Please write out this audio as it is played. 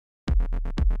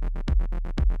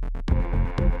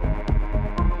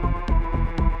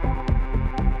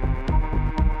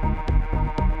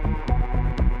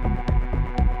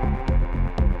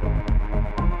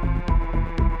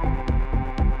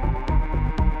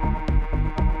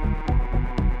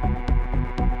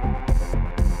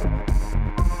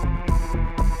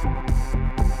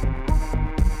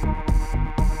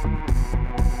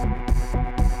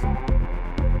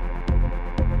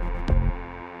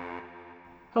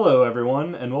Hello,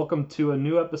 everyone, and welcome to a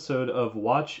new episode of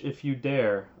Watch If You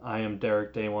Dare. I am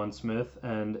Derek Daywan Smith,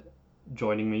 and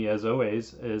joining me, as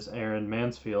always, is Aaron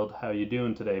Mansfield. How you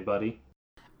doing today, buddy?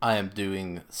 I am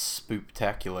doing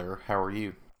spooktacular. How are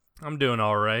you? I'm doing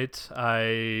all right.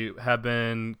 I have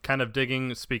been kind of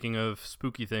digging, speaking of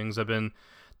spooky things, I've been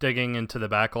digging into the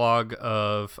backlog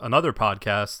of another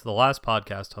podcast, the last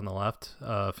podcast on the left,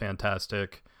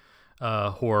 fantastic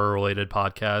horror-related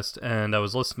podcast, and I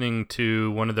was listening to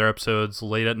one of their episodes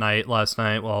late at night last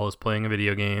night while I was playing a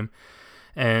video game,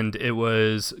 and it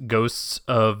was Ghosts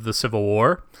of the Civil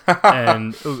War,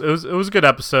 and it was a good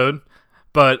episode.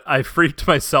 But I freaked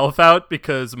myself out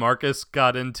because Marcus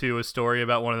got into a story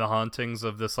about one of the hauntings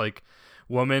of this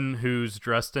woman who's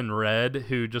dressed in red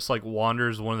who just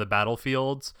wanders one of the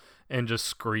battlefields and just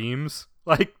screams.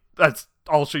 That's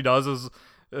all she does is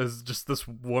just this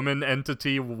woman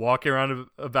entity walking around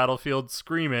a battlefield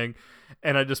screaming,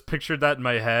 and I just pictured that in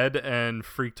my head and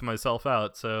freaked myself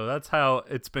out. So that's how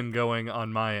it's been going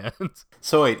on my end.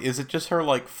 So wait, is it just her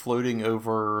floating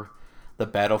over the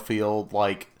battlefield,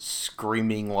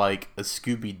 screaming like a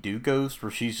Scooby-Doo ghost, where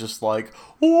she's just like,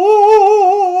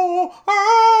 "Ooh,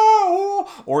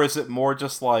 ah," or is it more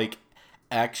just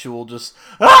actual just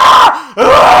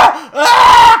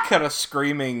kind of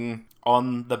screaming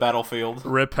on the battlefield?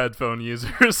 Rip headphone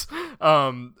users.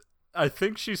 I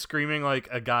think she's screaming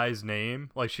a guy's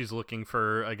name, like she's looking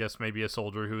for, I guess, maybe a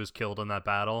soldier who was killed in that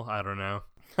battle. I don't know.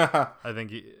 I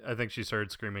think she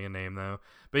started screaming a name though.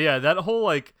 But yeah, that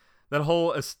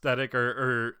whole aesthetic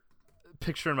or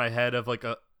picture in my head of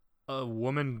a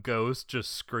woman ghost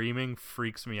just screaming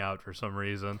freaks me out for some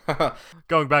reason.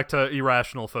 Going back to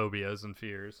irrational phobias and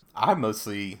fears. I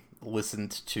mostly listened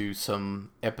to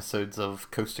some episodes of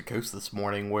Coast to Coast this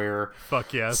morning where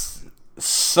fuck yes,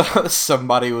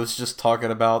 somebody was just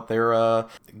talking about their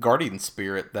guardian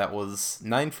spirit that was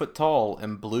 9 foot tall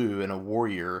and blue and a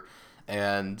warrior,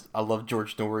 and I love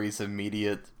George Norrie's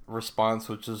immediate response,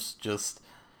 which is just,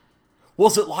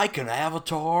 "Was it like an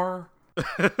avatar?"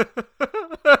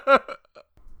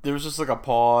 There was just a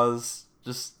pause,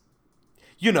 just,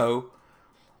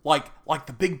 like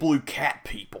the big blue cat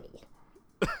people.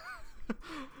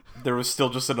 There was still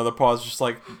just another pause, just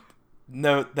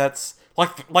no, that's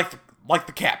like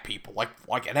the cat people,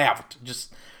 like an avatar.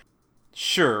 Just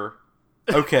sure,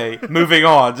 okay, moving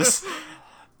on. Just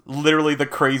literally the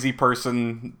crazy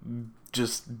person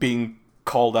just being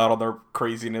called out on their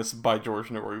craziness by George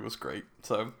Norrie was great.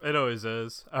 So it always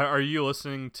is. Are you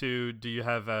listening to?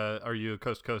 Are you a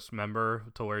Coast to Coast member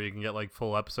to where you can get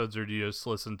full episodes, or do you just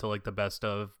listen to the best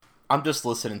of? I'm just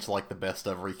listening to the best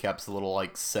of recaps, the little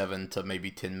 7 to maybe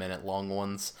 10-minute long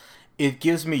ones. It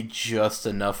gives me just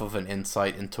enough of an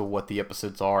insight into what the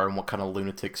episodes are and what kind of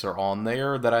lunatics are on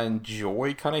there that I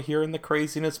enjoy kind of hearing the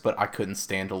craziness, but I couldn't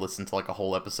stand to listen to a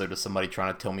whole episode of somebody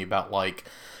trying to tell me about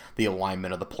the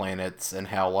alignment of the planets and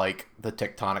how the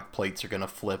tectonic plates are going to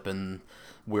flip and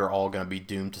we're all going to be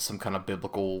doomed to some kind of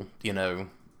biblical,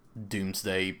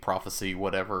 doomsday prophecy,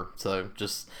 whatever. So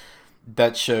just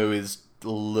that show is a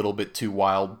little bit too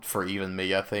wild for even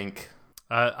me, I think.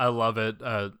 I love it.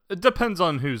 It depends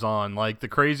on who's on. The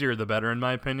crazier the better, in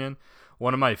my opinion.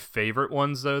 One of my favorite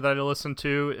ones, though, that I listened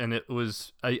to, and it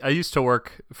was... I used to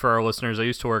work, for our listeners, I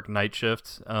used to work night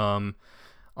shift at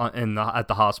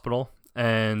the hospital.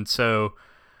 And so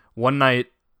one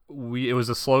night, it was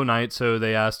a slow night, so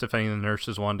they asked if any of the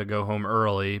nurses wanted to go home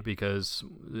early because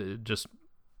just,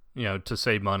 to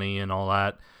save money and all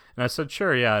that. And I said,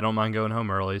 sure, yeah, I don't mind going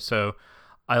home early. So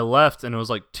I left, and it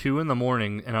was 2 in the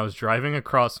morning, and I was driving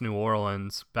across New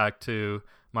Orleans back to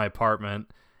my apartment,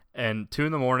 and 2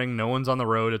 in the morning, no one's on the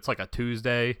road. It's a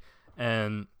Tuesday,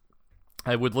 and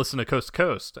I would listen to Coast to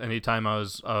Coast anytime I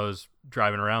was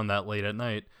driving around that late at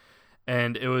night.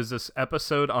 And it was this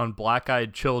episode on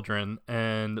Black-Eyed Children,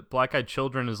 and Black-Eyed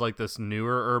Children is this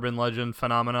newer urban legend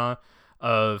phenomena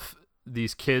of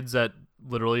these kids that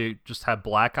literally just have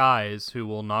black eyes who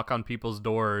will knock on people's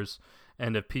doors,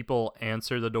 and if people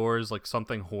answer the doors,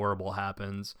 something horrible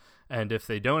happens. And if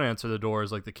they don't answer the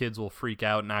doors, the kids will freak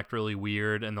out and act really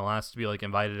weird, and they'll ask to be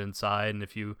invited inside, and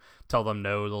if you tell them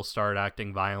no, they'll start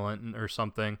acting violent or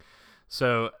something.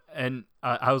 So, and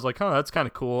I was oh, that's kind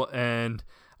of cool, and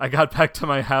I got back to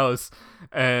my house,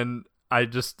 and I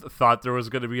just thought there was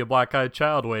going to be a black-eyed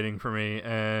child waiting for me,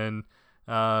 and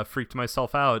freaked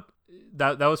myself out.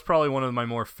 That was probably one of my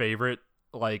more favorite,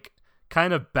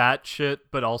 kind of batshit,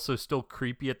 but also still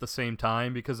creepy at the same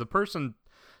time, because the person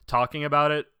talking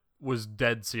about it was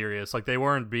dead serious. They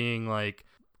weren't being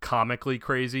comically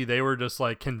crazy. They were just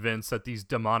convinced that these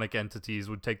demonic entities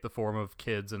would take the form of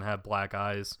kids and have black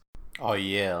eyes. Oh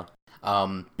yeah.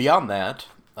 Beyond that,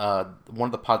 One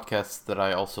of the podcasts that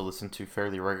I also listen to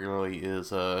fairly regularly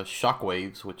is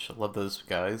Shockwaves, which I love those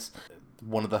guys.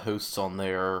 One of the hosts on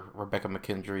there, Rebecca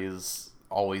McKendry, is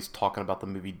always talking about the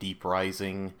movie Deep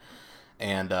Rising.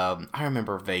 And I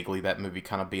remember vaguely that movie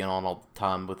kind of being on all the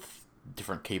time with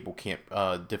different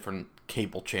different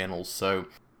cable channels. So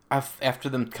after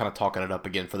them kind of talking it up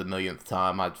again for the millionth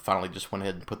time, I finally just went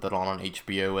ahead and put that on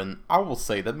HBO. And I will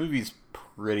say that movie's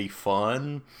pretty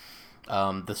fun.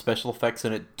 The special effects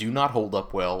in it do not hold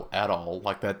up well at all.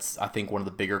 Like, that's, I think, one of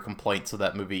the bigger complaints of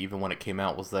that movie, even when it came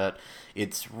out, was that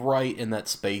it's right in that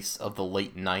space of the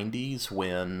late 90s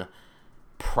when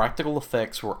practical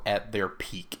effects were at their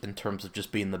peak in terms of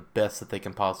just being the best that they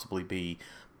can possibly be,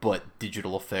 but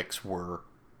digital effects were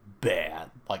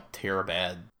bad, like terror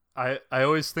bad. I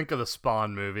always think of the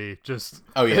Spawn movie. Just,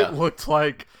 oh yeah, it looked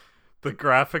like the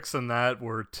graphics in that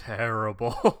were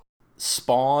terrible.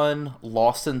 Spawn,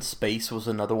 Lost in Space was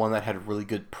another one that had really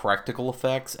good practical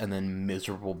effects and then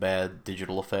miserable bad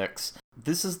digital effects.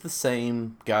 This is the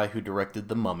same guy who directed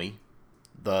The Mummy,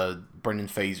 the Brendan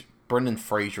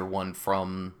Fraser one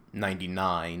from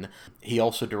 '99. He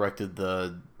also directed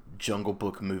the Jungle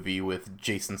Book movie with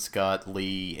Jason Scott,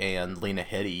 Lee, and Lena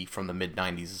Headey from the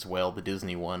mid-90s as well, the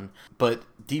Disney one. But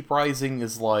Deep Rising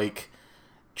is like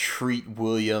Treat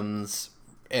Williams,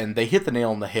 and they hit the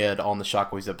nail on the head on the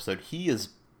Shockwaves episode. He is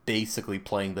basically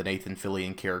playing the Nathan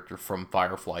Fillion character from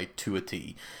Firefly to a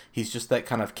T. He's just that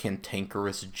kind of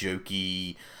cantankerous,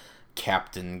 jokey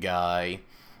captain guy.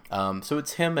 So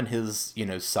it's him and his,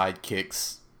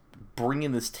 sidekicks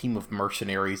bringing this team of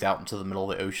mercenaries out into the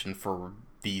middle of the ocean for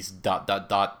these ...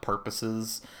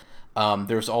 purposes.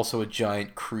 There's also a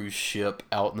giant cruise ship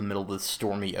out in the middle of the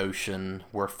stormy ocean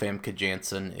where Famke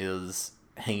Janssen is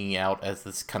hanging out as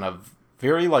this kind of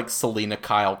very like Selena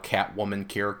Kyle Catwoman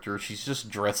character. She's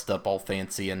just dressed up all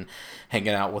fancy and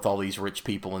hanging out with all these rich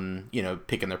people and,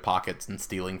 picking their pockets and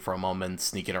stealing from them and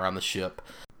sneaking around the ship.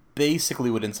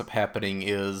 Basically what ends up happening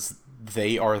is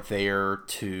they are there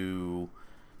to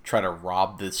try to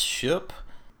rob this ship,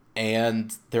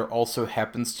 and there also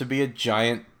happens to be a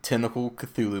giant tentacle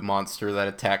Cthulhu monster that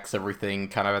attacks everything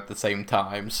kind of at the same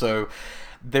time. So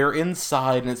they're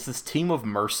inside, and it's this team of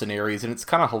mercenaries, and it's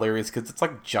kind of hilarious because it's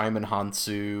like Jaimin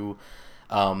Hansu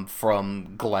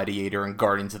from Gladiator and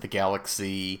Guardians of the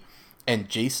Galaxy, and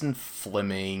Jason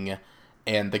Fleming,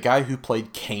 and the guy who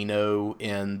played Kano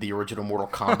in the original Mortal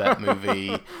Kombat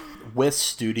movie, Wes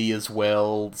Studi as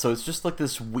well. So it's just like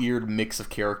this weird mix of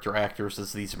character actors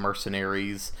as these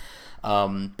mercenaries.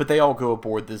 But they all go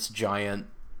aboard this giant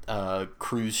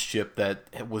cruise ship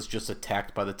that was just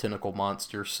attacked by the tentacle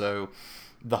monster. So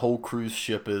the whole cruise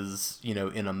ship is,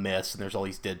 in a mess, and there's all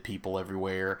these dead people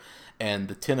everywhere. And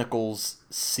the tentacles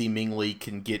seemingly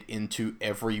can get into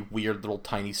every weird little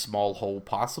tiny small hole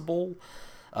possible.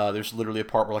 There's literally a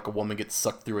part where like a woman gets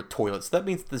sucked through a toilet. So that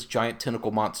means this giant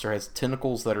tentacle monster has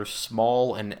tentacles that are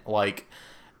small and like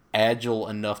agile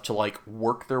enough to like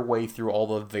work their way through all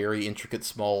the very intricate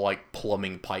small like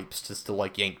plumbing pipes just to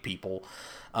like yank people.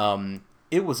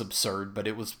 It was absurd, but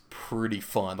it was pretty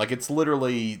fun. Like, it's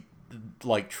literally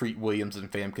like Treat Williams and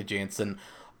Famke Janssen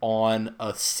on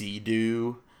a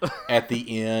Sea-Doo at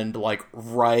the end, like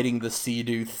riding the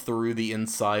Sea-Doo through the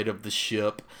inside of the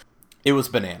ship. It was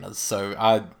bananas. So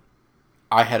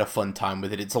I had a fun time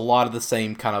with it. It's a lot of the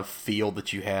same kind of feel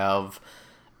that you have,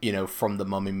 from the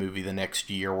Mummy movie the next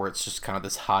year, where it's just kind of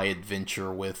this high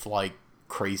adventure with like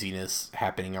craziness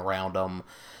happening around them.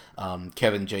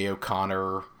 Kevin J.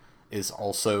 O'Connor is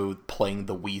also playing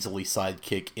the Weasley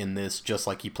sidekick in this, just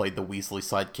like he played the Weasley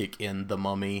sidekick in The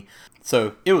Mummy.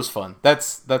 So it was fun.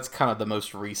 That's kind of the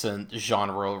most recent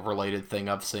genre-related thing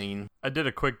I've seen. I did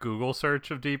a quick Google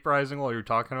search of Deep Rising while you were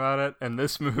talking about it, and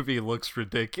this movie looks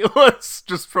ridiculous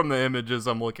just from the images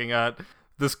I'm looking at.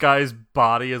 This guy's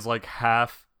body is like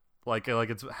half, like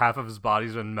it's half of his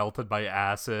body's been melted by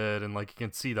acid, and like you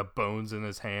can see the bones in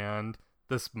his hand.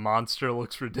 This monster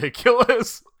looks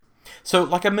ridiculous. So,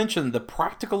 like I mentioned, the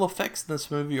practical effects in this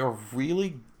movie are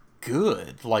really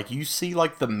good. Like, you see,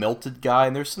 like, the melted guy,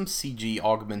 and there's some CG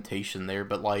augmentation there,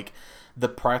 but, like, the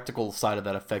practical side of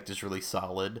that effect is really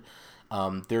solid.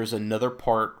 There's another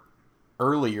part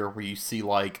earlier where you see,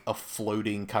 like, a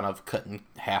floating kind of cut in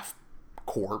half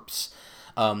corpse.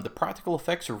 The practical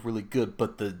effects are really good,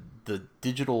 but the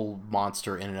digital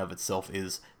monster in and of itself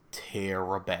is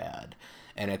terror-bad.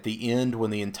 And at the end, when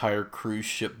the entire cruise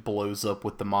ship blows up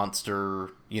with the monster,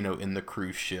 in the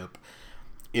cruise ship,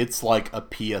 it's like a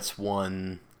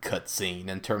PS1 cutscene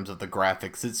in terms of the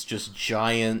graphics. It's just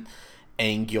giant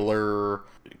angular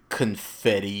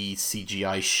confetti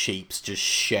CGI shapes just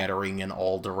shattering in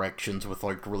all directions with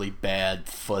like really bad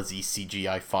fuzzy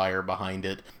CGI fire behind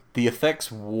it. The effects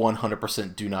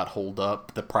 100% do not hold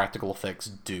up. The practical effects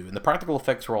do. And the practical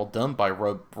effects were all done by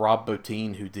Rob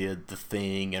Bottin, who did The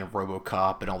Thing and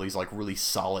RoboCop and all these like really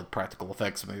solid practical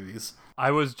effects movies.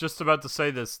 I was just about to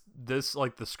say this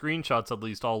like the screenshots at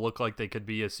least all look like they could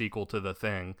be a sequel to The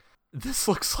Thing. This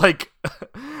looks like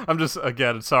I'm just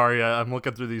again sorry I'm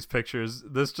looking through these pictures.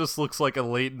 This just looks like a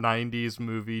late 90s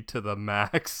movie to the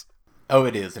max. Oh,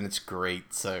 it is, and it's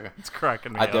great. So it's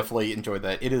cracking me I up. definitely enjoyed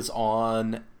that. It is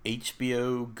on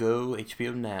HBO Go,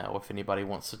 HBO Now, if anybody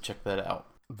wants to check that out.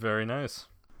 Very nice.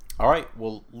 All right,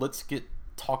 well, let's get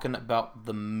talking about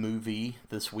the movie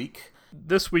this week.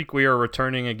 This week we are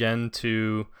returning again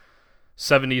to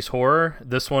 70s horror.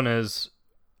 This one is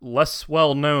less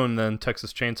well known than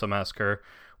Texas Chainsaw Massacre.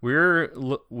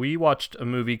 We watched a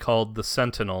movie called The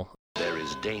Sentinel. There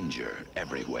is danger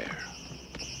everywhere.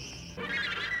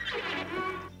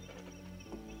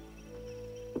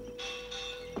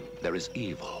 There is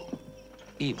evil.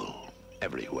 Evil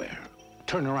everywhere.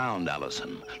 Turn around,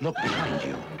 Allison. Look behind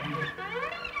you.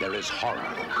 There is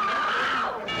horror.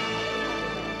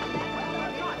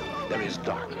 There is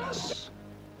darkness.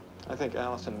 I think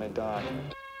Allison may die.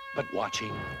 But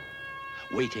watching,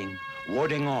 waiting,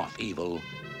 warding off evil,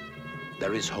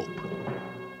 there is hope.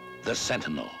 The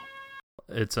Sentinel.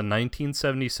 It's a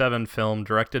 1977 film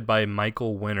directed by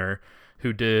Michael Winner,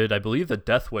 who did, I believe, the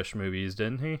Death Wish movies,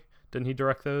 didn't he? Didn't he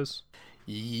direct those?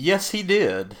 Yes, he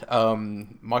did.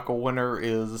 Michael Winner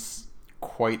is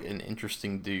quite an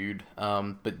interesting dude.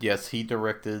 But yes, he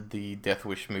directed the Death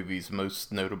Wish movies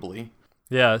most notably.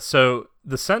 Yeah, so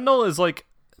The Sentinel is like,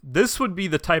 this would be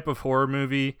the type of horror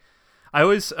movie. I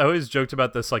always joked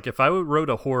about this, like if I wrote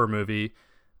a horror movie,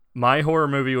 my horror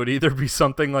movie would either be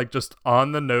something like just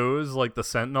on the nose, like The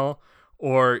Sentinel,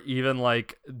 or even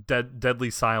like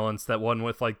Deadly Silence, that one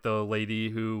with like the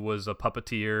lady who was a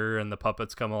puppeteer and the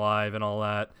puppets come alive and all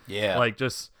that. Yeah. Like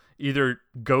just either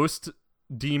ghost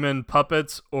demon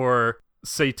puppets or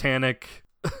satanic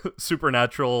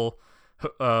supernatural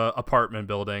apartment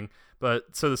building.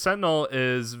 But so The Sentinel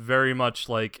is very much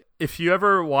like, if you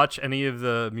ever watch any of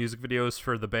the music videos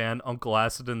for the band Uncle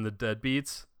Acid and the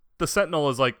Deadbeats, The Sentinel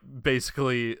is like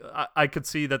basically, I could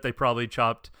see that they probably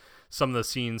chopped some of the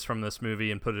scenes from this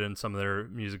movie and put it in some of their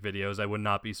music videos. I would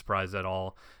not be surprised at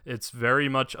all. It's very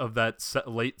much of that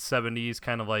late 70s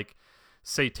kind of like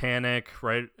satanic,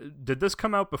 right? Did this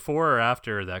come out before or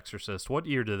after The Exorcist? What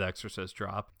year did The Exorcist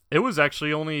drop? It was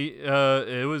actually only,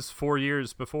 it was 4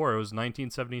 years before. It was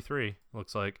 1973,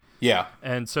 looks like. Yeah.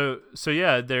 And so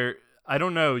yeah, I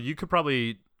don't know, you could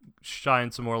probably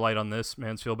shine some more light on this,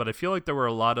 Mansfield, but I feel like there were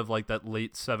a lot of like that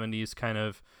late 70s kind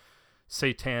of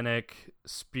satanic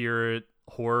spirit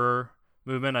horror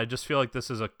movement. I just feel like this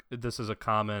is a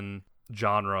common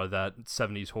genre that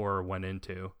 70s horror went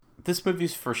into. This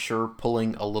movie's for sure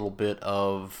pulling a little bit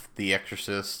of The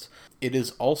Exorcist. It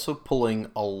is also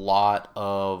pulling a lot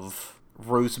of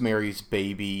Rosemary's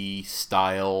Baby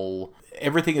style.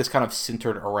 Everything is kind of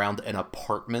centered around an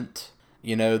apartment.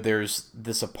 You know, there's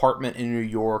this apartment in New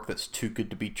York that's too good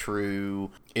to be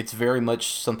true. It's very much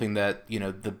something that, you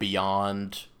know, The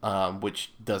Beyond,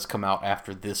 which does come out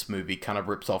after this movie, kind of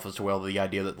rips off as well. The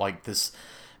idea that, like, this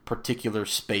particular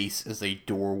space is a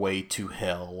doorway to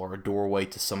hell or a doorway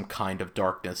to some kind of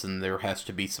darkness, and there has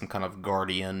to be some kind of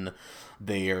guardian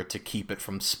there to keep it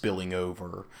from spilling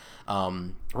over.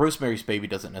 Rosemary's Baby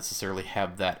doesn't necessarily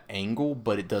have that angle,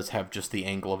 but it does have just the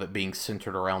angle of it being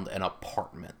centered around an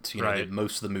apartment. You know, right.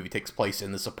 most of the movie takes place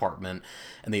in this apartment,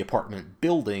 and the apartment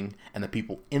building and the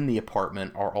people in the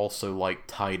apartment are also like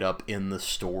tied up in the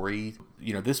story.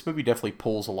 You know, this movie definitely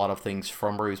pulls a lot of things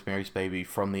from Rosemary's Baby,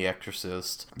 from The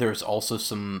Exorcist. There's also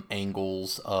some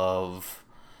angles of,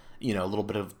 you know, a little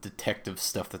bit of detective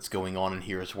stuff that's going on in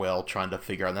here as well, trying to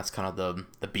figure out, and that's kind of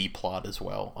the B plot as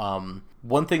well.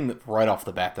 One thing that right off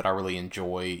the bat that I really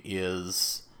enjoy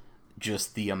is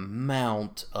just the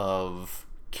amount of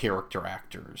character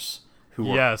actors who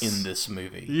are in this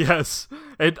movie. Yes.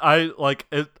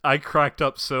 I cracked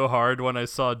up so hard when I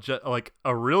saw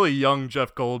a really young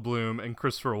Jeff Goldblum and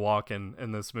Christopher Walken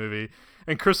in this movie.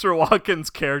 And Christopher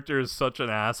Walken's character is such an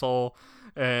asshole.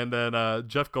 And then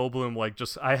Jeff Goldblum, like,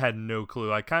 just, I had no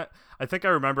clue. I think I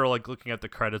remember like looking at the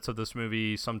credits of this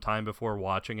movie sometime before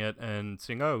watching it and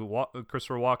seeing,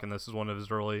 Christopher Walken, this is one of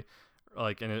his earlier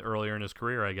in his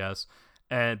career, I guess.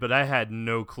 But I had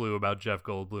no clue about Jeff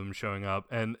Goldblum showing up,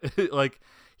 and like,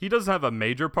 he doesn't have a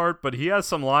major part, but he has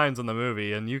some lines in the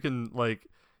movie, and you can, like,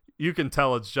 you can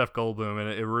tell it's Jeff Goldblum, and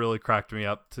it really cracked me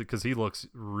up because he looks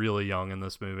really young in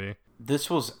this movie. This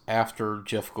was after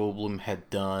Jeff Goldblum had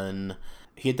done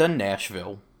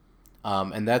Nashville,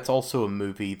 and that's also a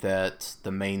movie that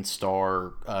the main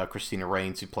star, Christina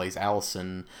Rains, who plays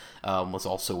Allison, was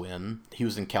also in. He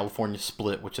was in California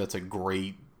Split, which that's a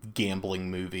great gambling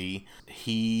movie.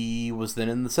 He was then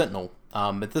in The Sentinel,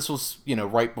 but this was,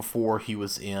 right before he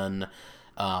was in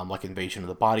like Invasion of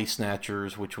the Body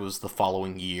Snatchers, which was the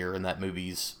following year, and that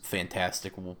movie's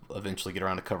fantastic. We'll eventually get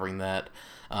around to covering that.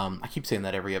 I keep saying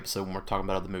that every episode when we're talking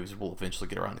about other movies. We'll eventually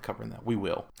get around to covering that. We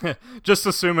will. Just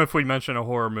assume if we mention a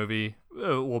horror movie,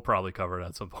 we'll probably cover it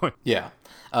at some point. Yeah.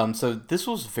 So this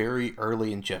was very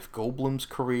early in Jeff Goldblum's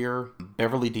career.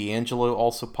 Beverly D'Angelo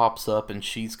also pops up, and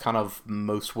she's kind of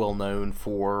most well known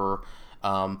for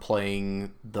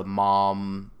playing the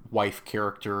mom wife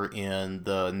character in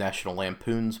the National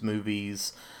Lampoon's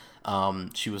movies.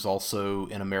 She was also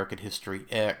in American History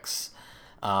X.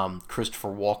 Christopher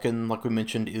Walken, like we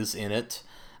mentioned, is in it.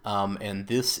 And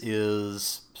this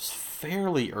is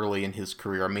fairly early in his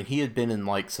career. I mean, he had been in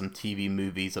like some TV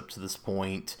movies up to this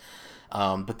point.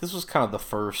 But this was kind of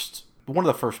one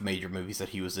of the first major movies that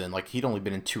he was in. Like, he'd only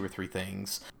been in 2 or 3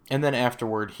 things. And then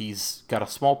afterward, he's got a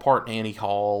small part in Annie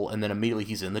Hall, and then immediately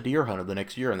he's in The Deer Hunter the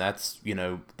next year, and that's,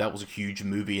 that was a huge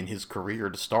movie in his career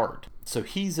to start. So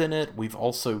he's in it. We've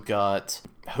also got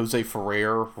Jose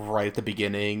Ferrer right at the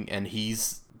beginning, and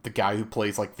he's the guy who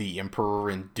plays, like, the Emperor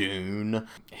in Dune.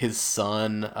 His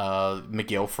son,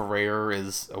 Miguel Ferrer,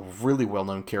 is a really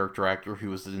well-known character actor who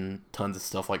was in tons of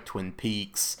stuff like Twin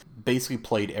Peaks. Basically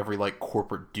played every, like,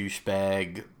 corporate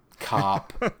douchebag,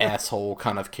 cop, asshole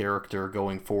kind of character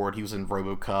going forward. He was in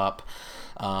RoboCop.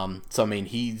 So, I mean,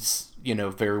 he's,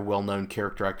 very well-known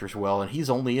character actor as well, and he's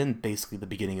only in basically the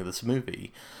beginning of this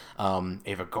movie.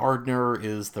 Ava Gardner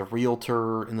is the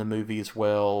realtor in the movie as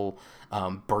well.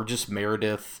 Burgess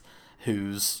Meredith,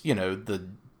 who's, the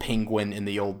penguin in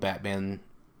the old Batman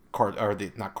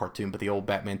not cartoon, but the old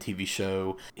Batman TV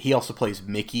show. He also plays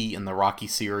Mickey in the Rocky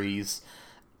series.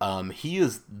 He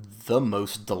is the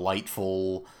most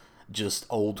delightful, just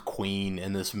old queen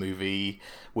in this movie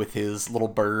with his little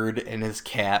bird and his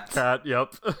cat.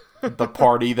 Yep. The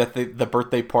party the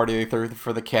birthday party they threw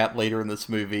for the cat later in this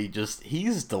movie,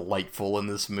 he's delightful in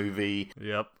this movie.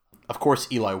 Yep. Of course,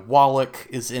 Eli Wallach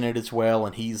is in it as well,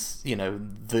 and he's,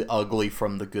 the ugly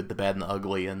from The Good, the Bad, and the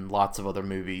Ugly, and lots of other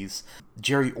movies.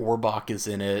 Jerry Orbach is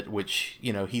in it, which,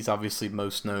 he's obviously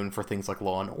most known for things like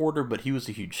Law and Order, but he was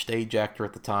a huge stage actor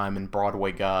at the time and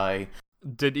Broadway guy.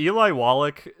 Did Eli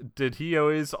Wallach, did he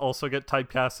always also get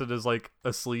typecasted as, like, a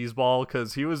sleazeball?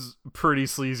 Because he was pretty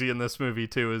sleazy in this movie,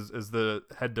 too, as the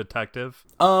head detective.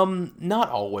 Not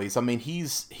always. I mean,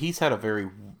 he's had a very,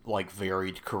 like,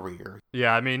 varied career.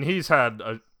 Yeah, I mean, he's had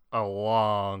a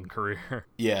long career.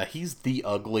 Yeah, he's the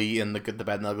ugly in The Good, the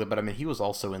Bad, and the Ugly, but I mean, he was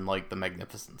also in, like, The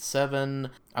Magnificent Seven.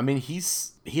 I mean, he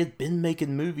had been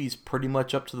making movies pretty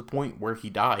much up to the point where he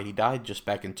died. He died just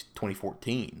back in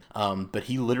 2014. But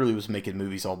he literally was making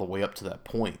movies all the way up to that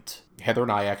point. Heather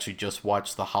and I actually just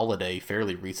watched The Holiday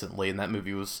fairly recently, and that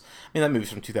movie's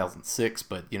from 2006,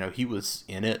 but, he was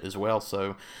in it as well,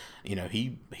 so,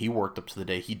 he worked up to the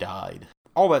day he died.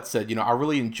 All that said, I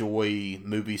really enjoy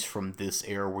movies from this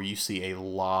era where you see a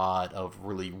lot of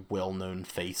really well-known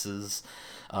faces,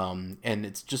 and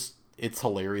it's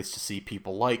hilarious to see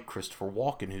people like Christopher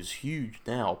Walken, who's huge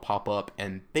now, pop up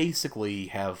and basically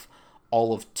have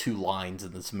all of 2 lines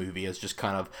in this movie as just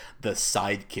kind of the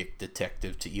sidekick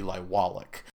detective to Eli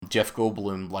Wallach. Jeff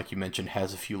Goldblum, like you mentioned,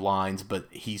 has a few lines, but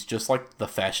he's just like the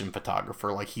fashion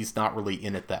photographer. Like, he's not really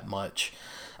in it that much.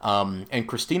 And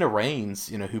Christina Rains,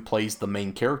 who plays the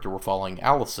main character we're following,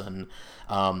 Allison,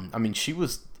 I mean, she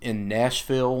was in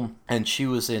Nashville, and she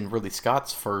was in Ridley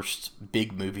Scott's first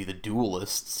big movie, The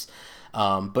Duelists.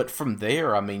 But from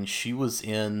there, I mean, she was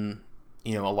in,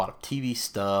 a lot of TV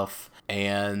stuff,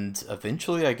 and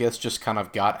eventually, I guess, just kind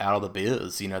of got out of the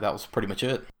biz. That was pretty much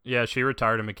it. Yeah, she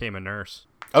retired and became a nurse.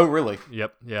 Oh, really?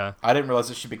 Yep, yeah. I didn't realize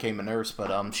that she became a nurse,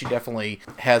 but she definitely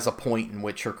has a point in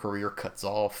which her career cuts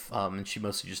off, and she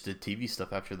mostly just did TV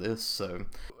stuff after this, so...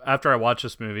 After I watched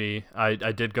this movie, I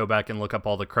did go back and look up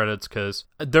all the credits, because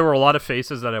there were a lot of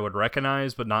faces that I would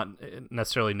recognize, but not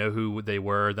necessarily know who they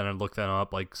were. Then I'd look them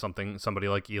up, like somebody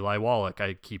like Eli Wallach.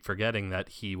 I keep forgetting that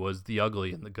he was the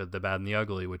ugly in The Good, the Bad, and the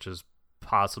Ugly, which is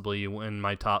possibly in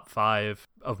my top 5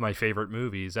 of my favorite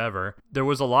movies ever. There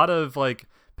was a lot of, like,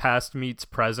 past meets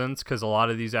present, because a lot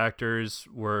of these actors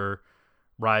were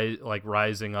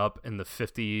rising up in the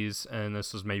 50s, and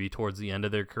this was maybe towards the end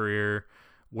of their career,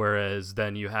 Whereas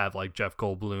then you have like Jeff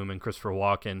Goldblum and Christopher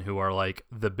Walken, who are like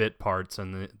the bit parts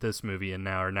in this movie and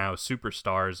are now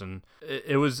superstars. And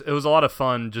it was a lot of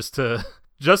fun just to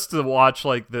watch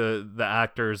like the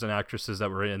actors and actresses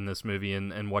that were in this movie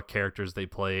and what characters they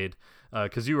played.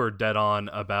 Because you were dead on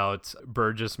about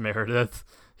Burgess Meredith.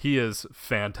 He is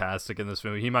fantastic in this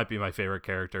movie. He might be my favorite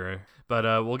character. But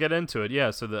we'll get into it.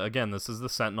 Yeah, so again, this is The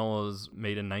Sentinel. It was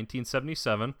made in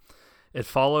 1977. It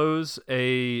follows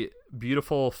a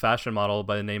beautiful fashion model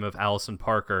by the name of Allison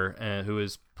Parker, who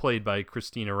is played by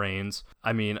Christina Rains.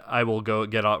 I mean, I will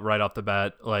get out right off the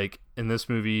bat. Like, in this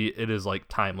movie, it is like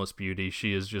timeless beauty.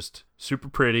 She is just super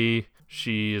pretty.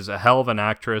 She is a hell of an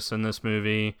actress in this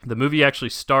movie. The movie actually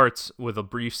starts with a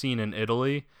brief scene in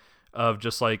Italy of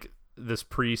just like this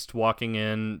priest walking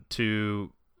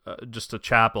into just a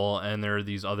chapel, and there are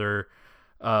these other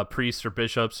priests or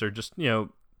bishops or just,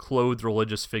 clothed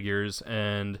religious figures,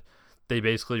 and they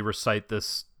basically recite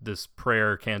this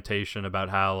prayer cantation about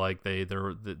how like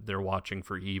they're watching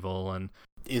for evil. And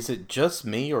is it just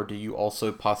me, or do you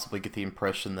also possibly get the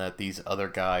impression that these other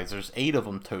guys, there's 8 of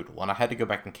them total, and I had to go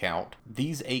back and count,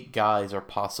 these 8 guys are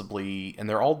possibly, and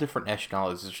they're all different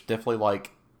nationalities. There's definitely like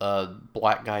a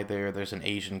black guy there's an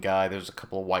Asian guy, there's a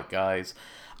couple of white guys.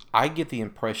 I get the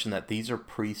impression that these are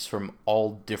priests from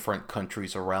all different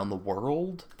countries around the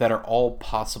world that are all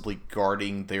possibly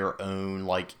guarding their own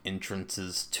like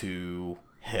entrances to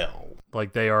hell.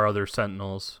 Like they are other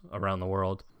sentinels around the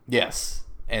world. Yes.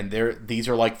 And these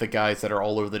are like the guys that are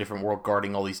all over the different world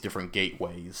guarding all these different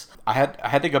gateways. I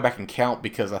had to go back and count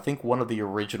because I think one of the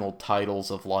original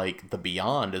titles of like the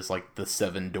Beyond is like the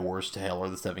 7 doors to hell or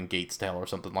the 7 gates to hell or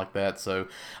something like that. So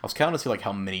I was counting to see like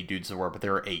how many dudes there were, but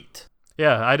there are 8.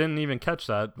 Yeah, I didn't even catch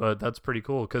that, but that's pretty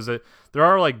cool because there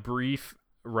are like brief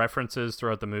references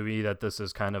throughout the movie that this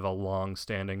is kind of a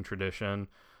long-standing tradition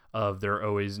of there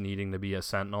always needing to be a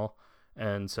sentinel.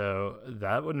 And so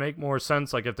that would make more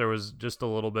sense, like if there was just a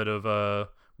little bit of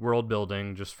world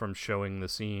building just from showing the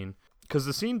scene. Because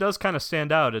the scene does kind of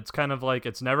stand out. It's kind of like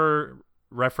it's never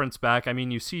referenced back. I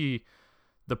mean, you see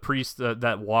the priest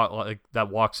that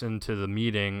walks into the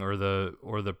meeting or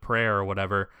the prayer or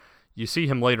whatever. You see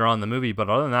him later on in the movie, but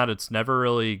other than that, it's never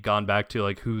really gone back to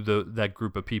like who that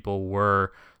group of people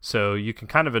were. So you can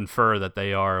kind of infer that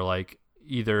they are like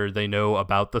either they know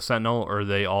about the Sentinel or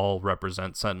they all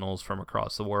represent Sentinels from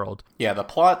across the world. Yeah, the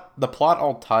plot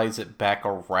all ties it back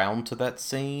around to that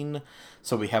scene,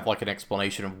 so we have like an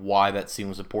explanation of why that scene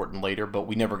was important later, but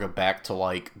we never go back to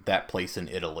like that place in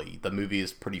Italy. The movie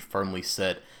is pretty firmly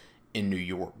set in New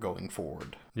York going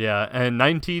forward. Yeah, and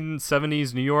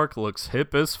 1970s New York looks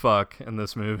hip as fuck in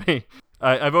this movie.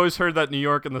 I've always heard that New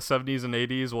York in the 70s and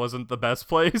 80s wasn't the best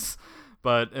place,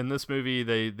 but in this movie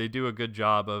they do a good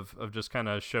job of just kind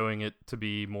of showing it to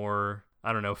be more,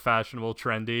 I don't know, fashionable,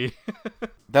 trendy.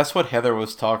 That's what Heather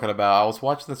was talking about. I was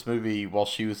watching this movie while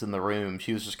she was in the room.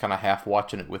 She was just kind of half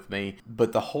watching it with me,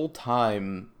 but the whole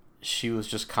time she was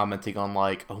just commenting on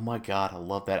like, oh my god, I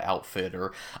love that outfit,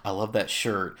 or I love that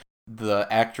shirt. The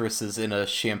actress is in a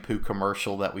shampoo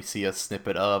commercial that we see a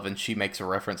snippet of, and she makes a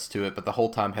reference to it, but the whole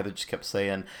time Heather just kept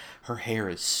saying, her hair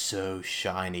is so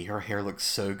shiny, her hair looks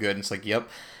so good, and it's like, yep,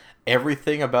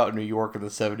 everything about New York in the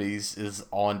 70s is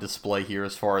on display here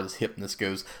as far as hipness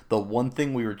goes. The one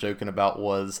thing we were joking about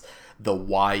was the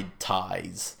wide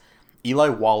ties. Eli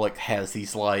Wallach has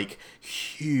these, like,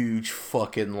 huge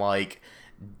fucking, like,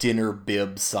 dinner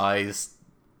bib size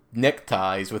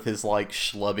neckties with his like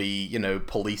schlubby,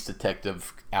 police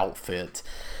detective outfit.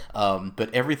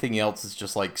 But everything else is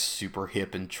just like super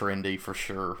hip and trendy for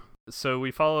sure. So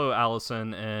we follow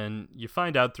Allison, and you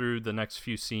find out through the next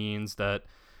few scenes that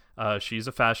she's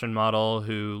a fashion model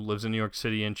who lives in New York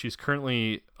City, and she's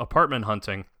currently apartment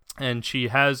hunting. And she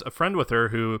has a friend with her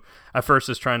who at first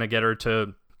is trying to get her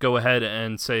to go ahead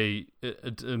and say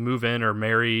move in or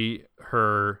marry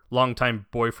her longtime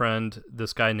boyfriend,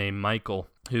 this guy named Michael,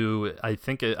 who I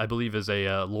believe is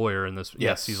a lawyer in this.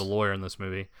 Yes, he's a lawyer in this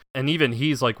movie. And even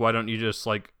he's like, why don't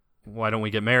we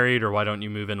get married, or why don't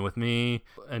you move in with me?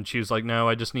 And she was like, no,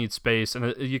 I just need space.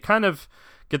 And you kind of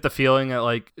get the feeling that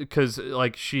like, because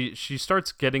like she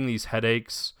starts getting these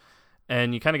headaches,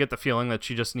 and you kind of get the feeling that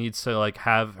she just needs to like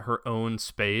have her own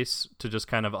space to just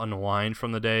kind of unwind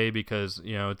from the day, because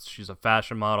she's a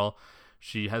fashion model.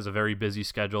 She has a very busy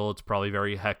schedule. It's probably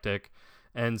very hectic.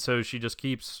 And so she just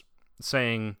keeps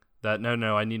saying that,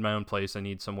 no, I need my own place. I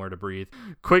need somewhere to breathe.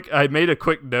 I made a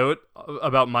quick note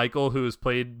about Michael, who is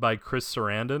played by Chris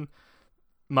Sarandon.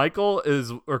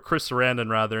 Chris Sarandon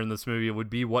rather, in this movie would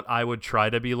be what I would try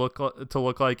to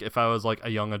look like if I was like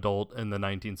a young adult in the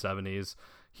 1970s.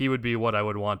 he would be what I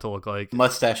would want to look like.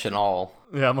 Mustache and all.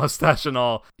 Yeah, mustache and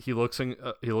all. He looks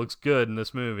good in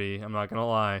this movie. I'm not gonna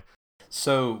lie.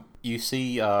 So you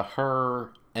see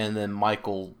her and then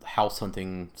Michael house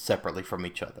hunting separately from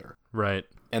each other. Right.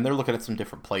 And they're looking at some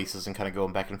different places and kind of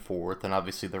going back and forth. And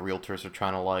obviously the realtors are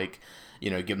trying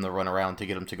to give them the runaround to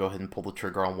get them to go ahead and pull the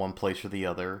trigger on one place or the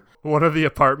other. One of the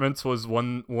apartments was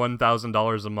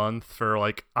 $1,000 a month for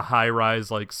like a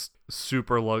high-rise, like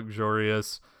super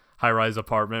luxurious high-rise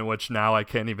apartment, which now I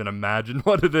can't even imagine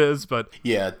what it is. But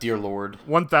yeah, dear Lord,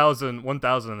 1,000 in the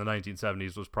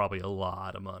 1970s was probably a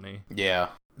lot of money. Yeah.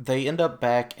 They end up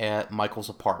back at Michael's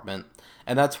apartment,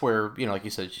 and that's where, like you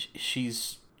said,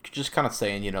 she's just kind of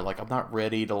saying, I'm not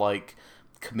ready to,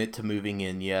 commit to moving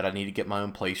in yet. I need to get my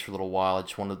own place for a little while. I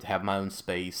just wanted to have my own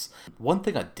space. One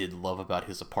thing I did love about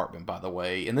his apartment, by the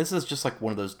way, and this is just,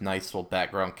 one of those nice little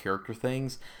background character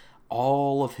things,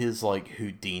 all of his,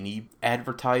 Houdini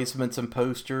advertisements and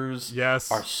posters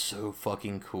are so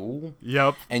fucking cool.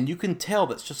 Yep. And you can tell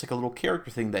that's just, a little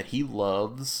character thing that he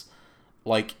loves,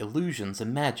 illusions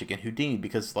and magic and Houdini,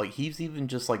 because he's even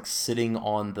just sitting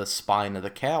on the spine of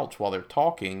the couch while they're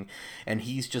talking, and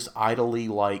he's just idly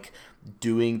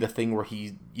doing the thing where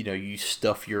he, you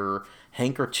stuff your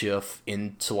handkerchief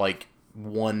into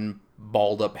one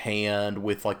balled up hand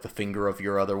with the finger of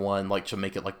your other one to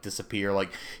make it disappear.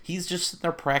 He's just sitting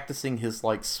there practicing his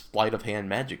sleight of hand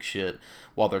magic shit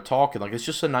while they're talking. It's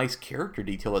just a nice character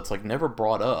detail that's never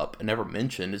brought up and never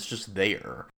mentioned. It's just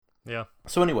there. Yeah.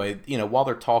 So anyway, while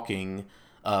they're talking,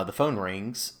 the phone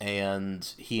rings, and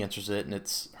he answers it, and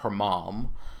it's her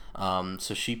mom.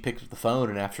 So she picks up the phone,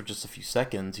 and after just a few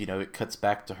seconds, it cuts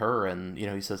back to her, and,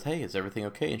 he says, "Hey, is everything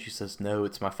okay?" And she says, "No,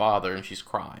 it's my father," and she's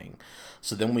crying.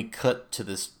 So then we cut to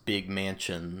this big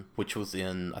mansion, which was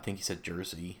in, I think he said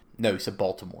Jersey. No, he said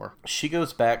Baltimore. She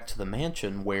goes back to the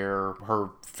mansion where her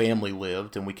family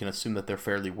lived, and we can assume that they're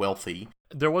fairly wealthy.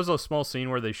 There was a small scene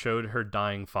where they showed her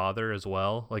dying father as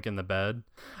well, in the bed.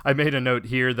 I made a note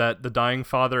here that the dying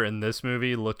father in this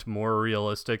movie looked more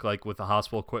realistic, with the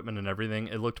hospital equipment and everything.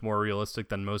 It looked more realistic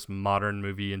than most modern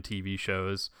movie and TV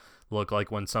shows look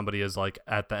like when somebody is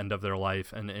at the end of their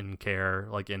life and in care,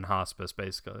 in hospice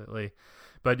basically.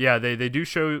 But yeah, they do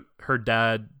show her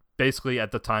dad basically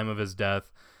at the time of his death,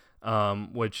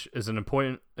 which is an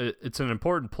important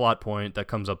plot point that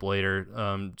comes up later.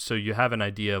 So you have an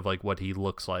idea of what he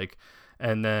looks like,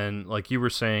 and then you were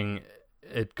saying,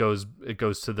 it goes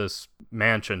to this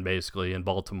mansion basically in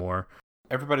Baltimore.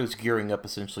 Everybody was gearing up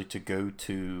essentially to go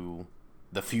to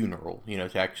the funeral,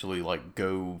 to actually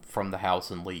go from the house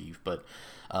and leave, but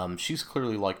she's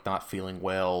clearly not feeling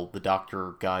well. The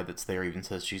doctor guy that's there even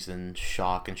says she's in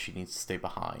shock and she needs to stay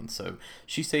behind, so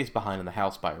she stays behind in the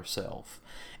house by herself.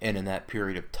 And in that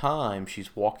period of time,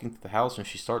 she's walking through the house and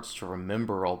she starts to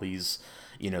remember all these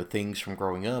things from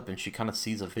growing up, and she kind of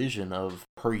sees a vision of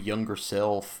her younger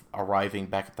self arriving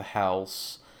back at the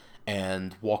house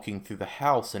and walking through the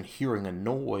house and hearing a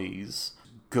noise,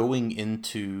 going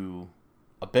into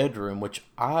a bedroom, which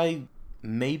I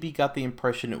maybe got the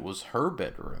impression it was her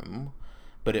bedroom,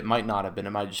 but it might not have been.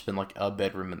 It might have just been a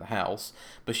bedroom in the house.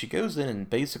 But she goes in and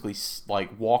basically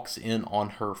walks in on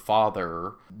her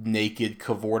father naked,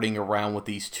 cavorting around with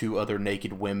these two other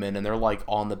naked women, and they're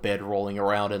on the bed rolling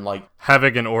around and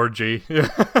having an orgy.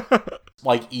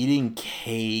 Eating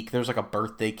cake. There's a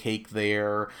birthday cake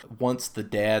there. Once the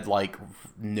dad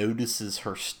notices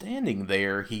her standing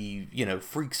there, he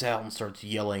freaks out and starts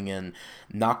yelling and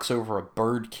knocks over a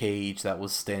bird cage that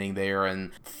was standing there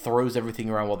and throws everything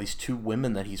around while these two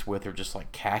women that he's with are just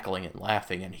cackling and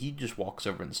laughing, and he just walks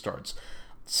over and starts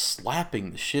slapping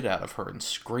the shit out of her and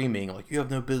screaming "You have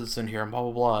no business in here," and blah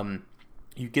blah blah. And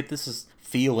you get this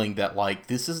feeling that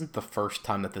this isn't the first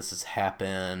time that this has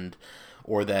happened,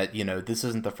 or that, this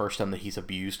isn't the first time that he's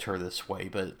abused her this way,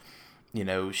 but,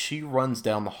 she runs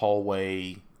down the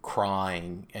hallway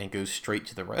crying and goes straight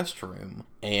to the restroom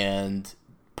and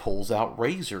pulls out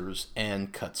razors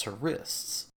and cuts her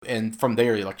wrists. And from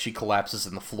there, she collapses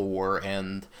in the floor,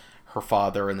 and her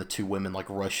father and the two women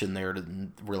rush in there to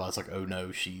realize oh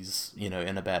no, she's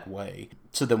in a bad way.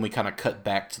 So then we kind of cut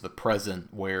back to the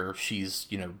present where she's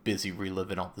busy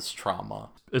reliving all this trauma.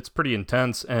 It's pretty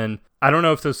intense, and I don't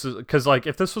know if this is because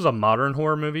if this was a modern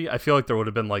horror movie, I feel there would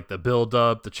have been the build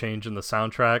up, the change in the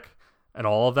soundtrack, and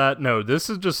all of that. No, this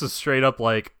is just a straight up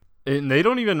and they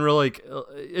don't even really.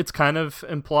 It's kind of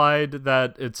implied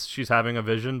that she's having a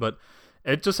vision, but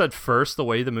it just, at first, the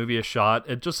way the movie is shot,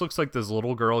 it just looks like this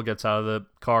little girl gets out of the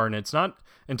car, and it's not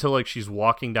until she's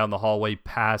walking down the hallway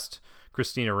past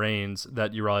Christina Rains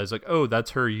that you realize oh,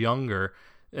 that's her younger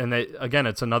And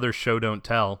it's another show don't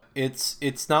tell.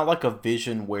 It's not like a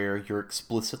vision where you're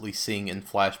explicitly seeing in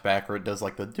flashback, or it does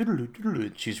like the doodle doodle,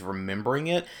 she's remembering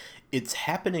it. It's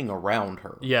happening around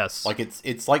her. Yes. Like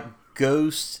it's like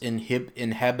ghosts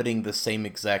inhabiting the same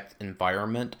exact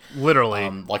environment. Literally.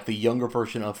 Like the younger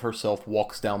version of herself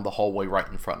walks down the hallway right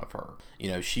in front of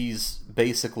her. She's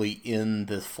basically in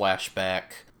the flashback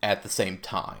at the same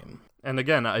time. And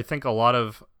again, I think a lot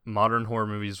of modern horror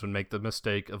movies would make the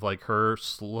mistake of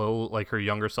her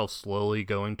younger self slowly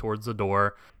going towards the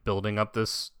door, building up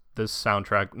this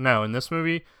soundtrack. No, in this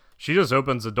movie, she just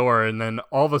opens the door, and then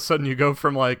all of a sudden you go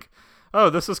from oh,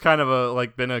 this is kind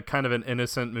of been a kind of an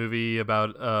innocent movie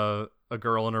about a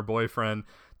girl and her boyfriend,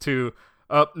 to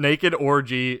naked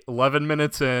orgy 11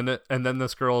 minutes in, and then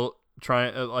this girl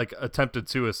attempted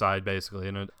suicide basically,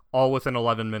 and all within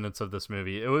 11 minutes of this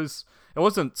movie. It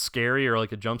wasn't scary or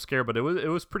like a jump scare, but it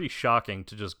was pretty shocking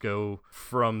to just go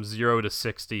from 0 to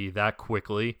 60 that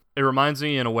quickly. It reminds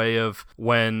me in a way of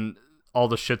when all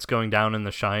the shit's going down in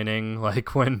The Shining,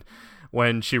 like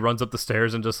when she runs up the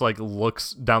stairs and just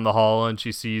looks down the hall and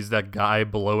she sees that guy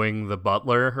blowing the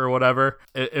butler or whatever.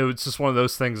 It was just one of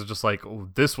those things of just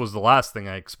this was the last thing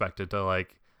I expected to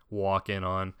walk in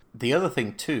on. The other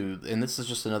thing too, and this is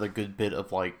just another good bit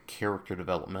of character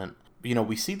development.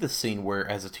 We see this scene where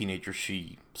as a teenager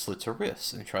she slits her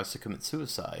wrists and tries to commit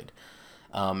suicide.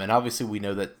 And obviously we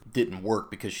know that didn't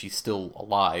work because she's still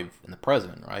alive in the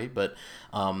present, right? But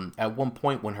at one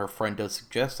point when her friend does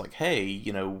suggest hey,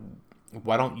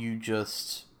 why don't you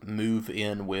just move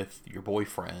in with your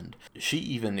boyfriend? She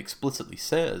even explicitly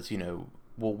says,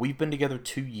 well, we've been together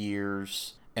 2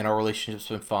 years and our relationship's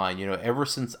been fine, ever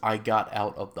since I got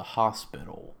out of the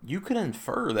hospital. You can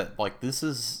infer that this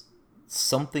is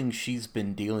something she's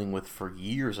been dealing with for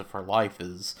years of her life,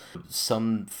 is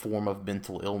some form of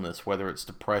mental illness, whether it's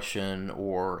depression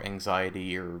or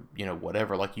anxiety or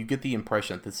whatever. You get the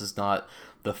impression that this is not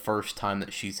the first time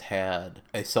that she's had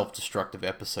a self-destructive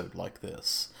episode like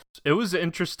this. It was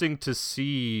interesting to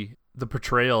see the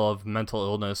portrayal of mental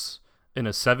illness in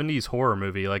a 70s horror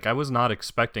movie. I was not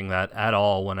expecting that at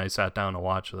all when I sat down to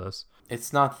watch this.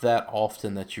 It's not that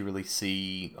often that you really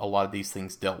see a lot of these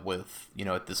things dealt with,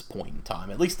 at this point in time.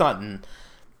 At least not in,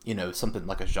 something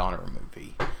like a genre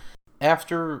movie.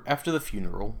 After the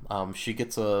funeral, she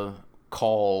gets a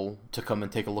call to come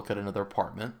and take a look at another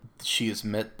apartment. She is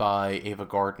met by Ava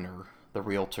Gardner, the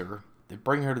realtor. They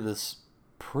bring her to this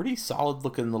pretty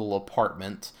solid-looking little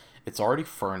apartment. It's already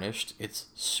furnished. It's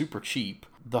super cheap.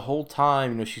 The whole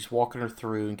time, she's walking her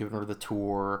through and giving her the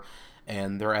tour,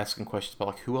 and they're asking questions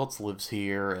about who else lives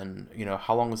here, and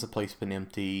how long has the place been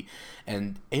empty.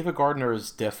 And Ava Gardner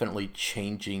is definitely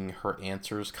changing her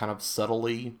answers kind of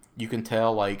subtly. You can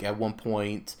tell at one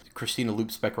point Christina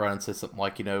loops back around and says something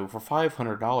for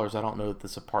 $500 I don't know that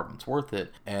this apartment's worth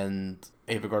it. And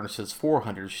Ava Gardner says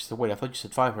 $400. She said, wait, I thought you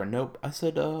said $500. Nope, I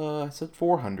said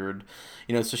 $400.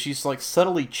 So she's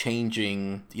subtly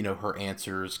changing her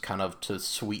answers kind of to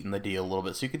sweeten the deal a little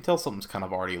bit, so you can tell something's kind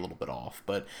of already a little bit off.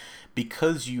 But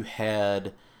because you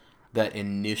had that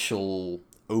initial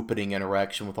opening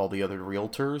interaction with all the other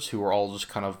realtors who are all just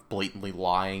kind of blatantly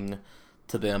lying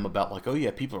to them about oh yeah,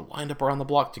 people are lined up around the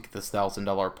block to get this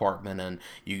 $1,000 apartment, and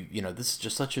this is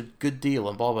just such a good deal,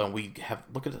 and blah blah, and we have,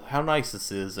 look at how nice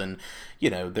this is, and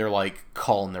they're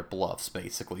calling their bluffs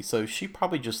basically. So she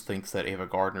probably just thinks that Ava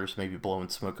Gardner's maybe blowing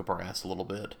smoke up her ass a little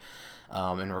bit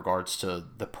in regards to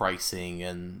the pricing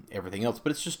and everything else,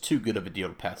 but it's just too good of a deal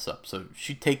to pass up. So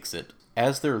she takes it.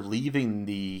 As they're leaving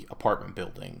the apartment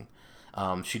building,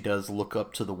 she does look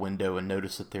up to the window and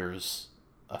notice that there's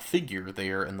a figure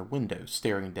there in the window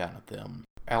staring down at them.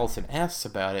 Allison asks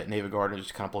about it, and Ava Gardner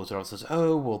just kind of blows it off and says,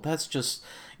 oh, well, that's just,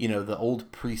 the old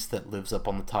priest that lives up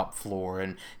on the top floor,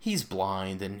 and he's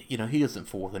blind, and, he doesn't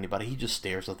fool with anybody. He just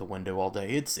stares out the window all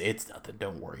day. It's nothing.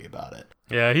 Don't worry about it.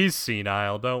 Yeah, he's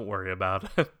senile. Don't worry about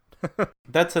it.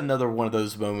 That's another one of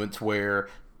those moments where,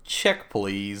 check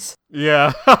please.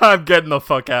 Yeah, I'm getting the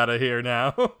fuck out of here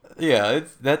now. Yeah,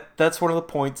 that's one of the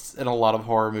points in a lot of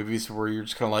horror movies where you're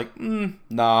just kind of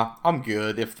nah, I'm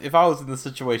good. If I was in this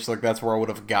situation, that's where I would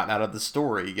have gotten out of the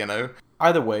story,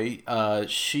 Either way,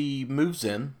 she moves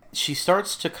in. She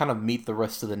starts to kind of meet the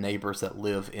rest of the neighbors that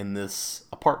live in this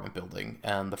apartment building.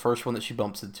 And the first one that she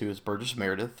bumps into is Burgess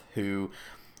Meredith, who,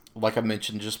 like I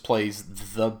mentioned, just plays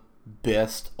the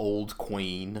best old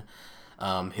queen.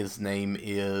 His name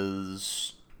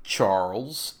is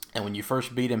Charles, and when you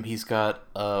first meet him, he's got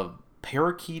a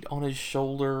parakeet on his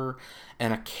shoulder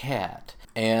and a cat,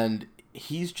 and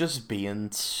he's just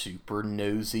being super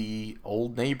nosy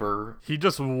old neighbor. He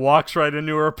just walks right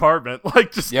into her apartment,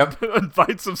 like just Yep.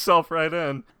 invites himself right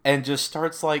in. And just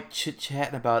starts like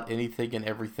chit-chatting about anything and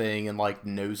everything and like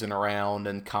nosing around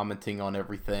and commenting on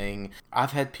everything.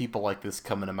 I've had people like this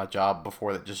come into my job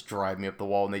before that just drive me up the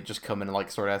wall, and they just come in and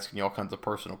like start asking you all kinds of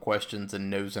personal questions and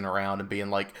nosing around and being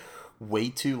like way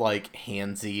too like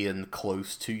handsy and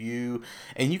close to you.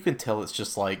 And you can tell it's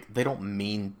just like they don't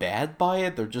mean bad by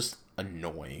it, they're just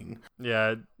annoying.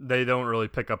 Yeah, they don't really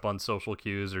pick up on social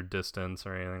cues or distance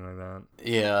or anything like that.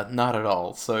 Yeah, not at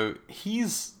all. So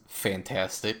he's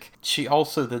fantastic. She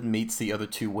also then meets the other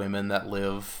two women that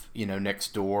live,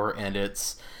 next door, and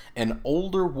it's an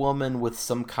older woman with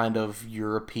some kind of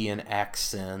European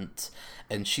accent,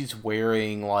 and she's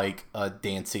wearing like a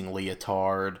dancing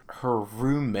leotard. Her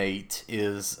roommate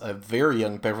is a very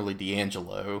young Beverly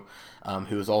D'Angelo,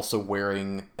 who is also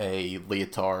wearing a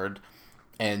leotard,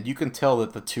 and you can tell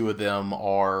that the two of them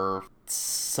are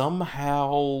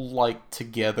somehow like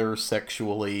together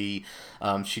sexually.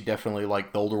 She definitely,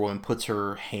 like, the older woman puts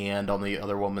her hand on the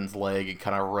other woman's leg and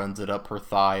kind of runs it up her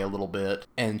thigh a little bit,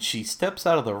 and she steps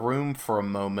out of the room for a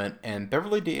moment, and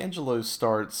Beverly D'Angelo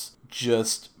starts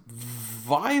just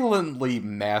violently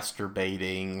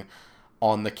masturbating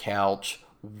on the couch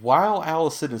while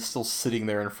Allison is still sitting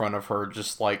there in front of her,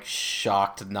 just like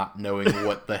shocked, not knowing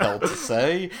what the hell to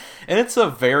say. And it's a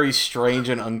very strange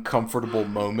and uncomfortable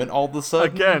moment all of a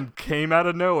sudden. Again, came out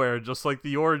of nowhere, just like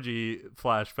the orgy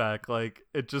flashback. Like,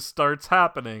 it just starts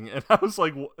happening. And I was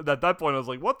like, at that point, I was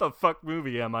like, what the fuck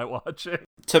movie am I watching?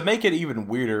 To make it even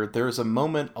weirder, there's a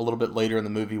moment a little bit later in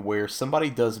the movie where somebody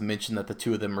does mention that the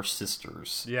two of them are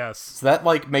sisters. Yes. So that,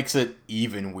 like, makes it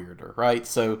even weirder, right?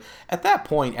 So at that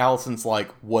point, Allison's like,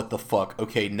 what the fuck?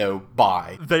 Okay, no,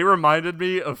 bye. They reminded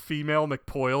me of female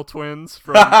McPoyle twins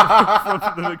from,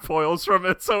 from the McPoyles from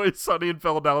It's Always Sunny in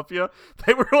Philadelphia.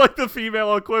 They were like the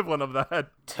female equivalent of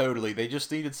that. Totally. They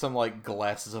just needed some, like,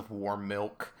 glasses of warm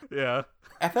milk. Yeah.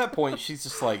 At that point, she's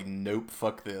just like, nope,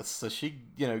 fuck this. So she,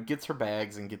 gets her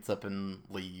bags and gets up and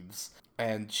leaves.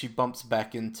 And she bumps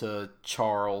back into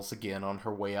Charles again on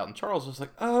her way out. And Charles is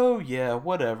like, oh, yeah,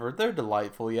 whatever. They're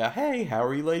delightful. Yeah, hey, how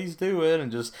are you ladies doing?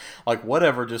 And just, like,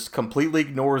 whatever, just completely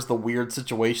ignores the weird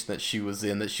situation that she was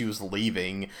in, that she was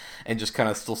leaving, and just kind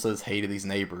of still says hey to these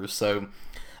neighbors. So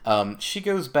she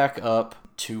goes back up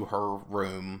to her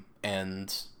room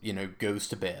and, goes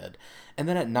to bed. And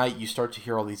then at night, you start to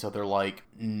hear all these other, like,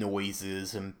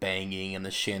 noises and banging, and the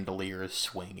chandelier is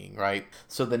swinging, right?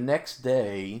 So the next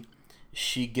day,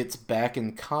 she gets back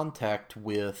in contact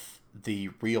with the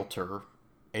realtor,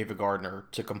 Ava Gardner,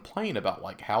 to complain about,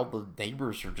 like, how the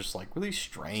neighbors are just, like, really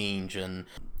strange, and,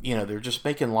 they're just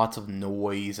making lots of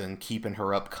noise and keeping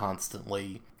her up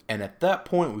constantly. And at that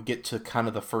point, we get to kind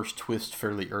of the first twist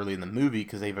fairly early in the movie,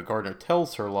 because Ava Gardner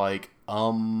tells her, like,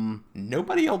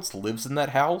 nobody else lives in that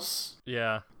house.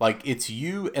 Yeah. Like, it's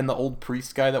you and the old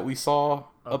priest guy that we saw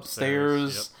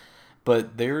upstairs. Yep.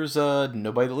 But there's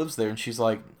nobody that lives there. And she's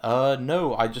like,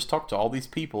 no, I just talked to all these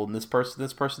people, and this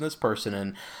person,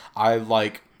 and I,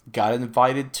 like, got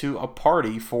invited to a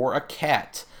party for a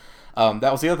cat.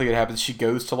 That was the other thing that happens. She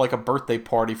goes to, like, a birthday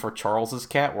party for Charles's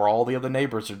cat where all the other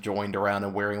neighbors are joined around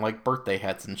and wearing, like, birthday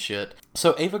hats and shit.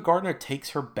 So Ava Gardner takes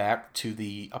her back to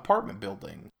the apartment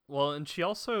building. Well, and she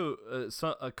also,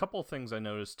 a couple things I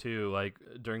noticed too, like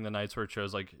during the nights where it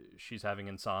shows like she's having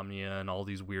insomnia and all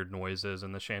these weird noises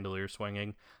and the chandelier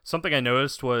swinging. Something I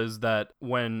noticed was that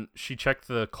when she checked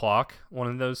the clock one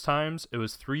of those times, it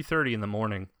was 3:30 in the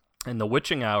morning, and the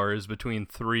witching hour is between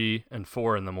 3 and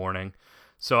 4 in the morning.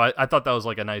 So I thought that was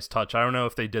like a nice touch. I don't know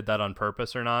if they did that on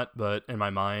purpose or not, but in my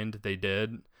mind they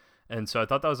did. And so I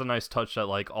thought that was a nice touch that,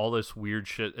 like, all this weird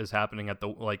shit is happening at the,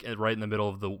 like, right in the middle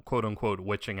of the quote-unquote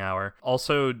witching hour.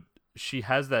 Also, she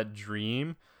has that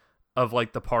dream of,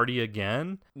 like, the party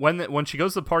again. When she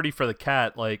goes to the party for the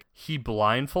cat, like, he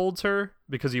blindfolds her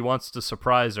because he wants to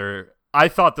surprise her. I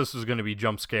thought this was going to be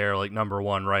jump scare, like, number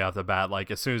one right off the bat.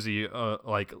 Like, as soon as he,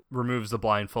 like, removes the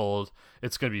blindfold,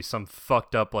 it's going to be some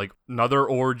fucked up, like, another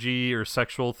orgy or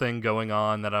sexual thing going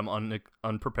on that I'm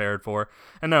unprepared for.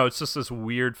 And no, it's just this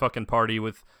weird fucking party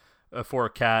with for a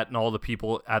cat, and all the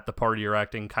people at the party are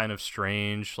acting kind of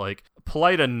strange. Like,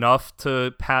 polite enough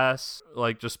to pass,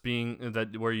 like, just being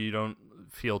that where you don't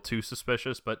feel too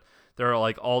suspicious, but there are,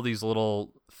 like, all these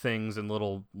little things and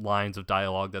little lines of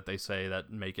dialogue that they say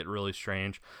that make it really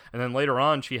strange. And then later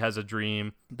on, she has a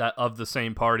dream that of the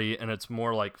same party, and it's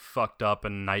more, like, fucked up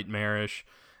and nightmarish.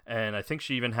 And I think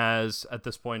she even has at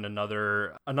this point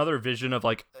another vision of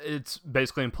like, it's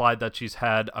basically implied that she's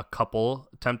had a couple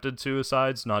attempted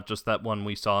suicides, not just that one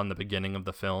we saw in the beginning of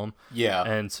the film. Yeah.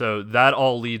 And so that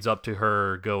all leads up to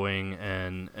her going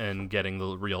and getting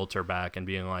the realtor back and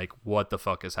being like, what the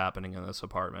fuck is happening in this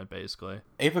apartment, basically.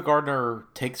 Ava Gardner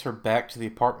takes her back to the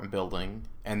apartment building,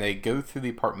 and they go through the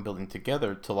apartment building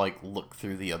together to, like, look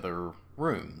through the other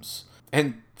rooms.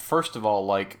 And first of all,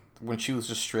 like, when she was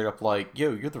just straight up like,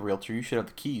 yo, you're the realtor, you should have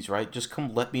the keys, right? Just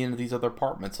come let me into these other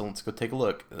apartments and let's go take a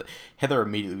look. Heather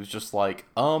immediately was just like,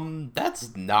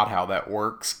 that's not how that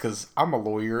works, because I'm a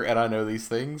lawyer and I know these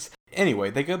things. Anyway,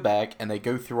 they go back and they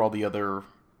go through all the other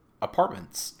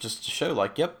apartments just to show,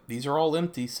 like, yep, these are all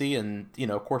empty, see? And, you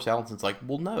know, of course, Allison's like,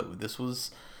 well, no, this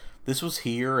was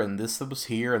here, and this was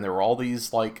here, and there were all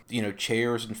these, like, you know,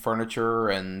 chairs and furniture,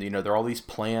 and, you know, there are all these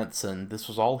plants, and this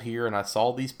was all here, and I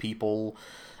saw these people.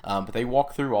 But they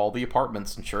walk through all the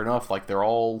apartments, and sure enough, like, they're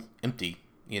all empty,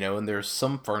 you know, and there's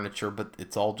some furniture, but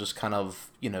it's all just kind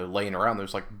of, you know, laying around.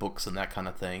 There's, like, books and that kind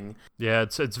of thing. Yeah,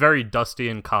 it's very dusty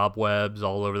and cobwebs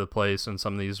all over the place in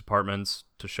some of these apartments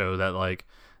to show that, like,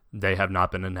 they have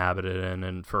not been inhabited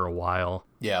in for a while.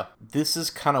 Yeah, this is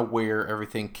kind of where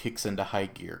everything kicks into high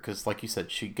gear, because like you said,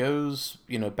 she goes,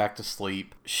 you know, back to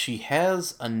sleep. She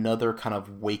has another kind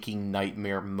of waking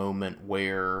nightmare moment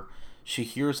where she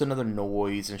hears another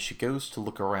noise and she goes to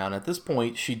look around. At this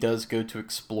point, she does go to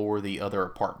explore the other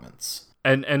apartments.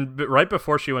 And right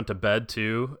before she went to bed,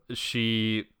 too,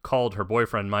 she called her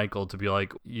boyfriend, Michael, to be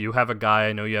like, you have a guy,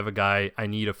 I know you have a guy, I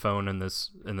need a phone in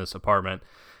this apartment.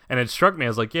 And it struck me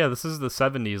as like, yeah, this is the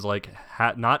 70s, like,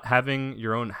 not having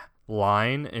your own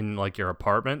line in, like, your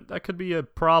apartment, that could be a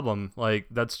problem. Like,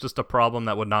 that's just a problem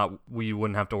that we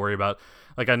wouldn't have to worry about.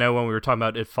 Like, I know when we were talking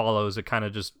about It Follows, it kind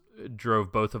of just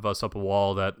drove both of us up a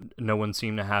wall that no one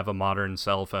seemed to have a modern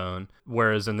cell phone.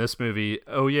 Whereas in this movie,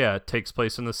 oh yeah, it takes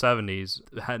place in the 70s.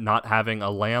 Not having a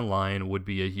landline would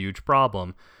be a huge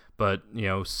problem. But, you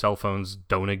know, cell phones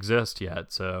don't exist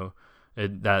yet, so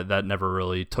that never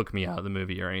really took me out of the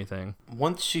movie or anything.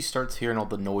 Once she starts hearing all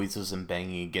the noises and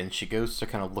banging again, she goes to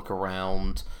kind of look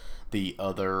around the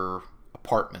other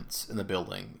apartments in the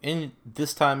building, and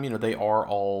this time, you know, they are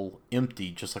all empty,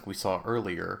 just like we saw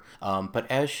earlier. But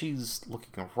as she's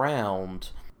looking around,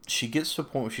 she gets to a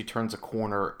point where she turns a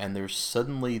corner, and there's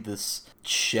suddenly this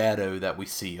shadow that we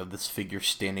see of this figure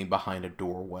standing behind a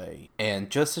doorway. And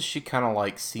just as she kind of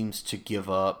like seems to give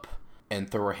up and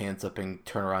throw her hands up and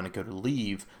turn around and go to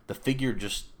leave, the figure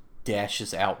just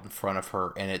dashes out in front of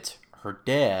her, and it's her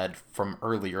dad from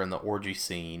earlier in the orgy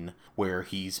scene, where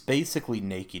he's basically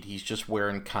naked. He's just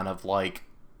wearing kind of like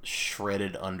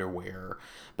shredded underwear,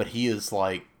 but he is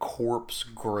like corpse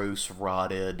gross,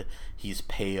 rotted. He's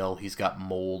pale, he's got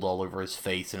mold all over his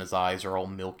face, and his eyes are all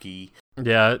milky.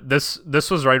 Yeah, this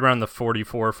was right around the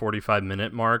 45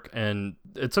 minute mark, and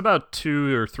it's about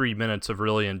 2 or 3 minutes of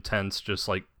really intense, just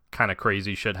like kind of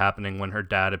crazy shit happening when her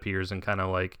dad appears and kind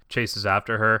of like chases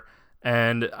after her.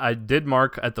 And I did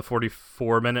mark at the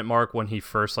 44 minute mark when he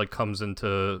first like comes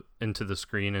into the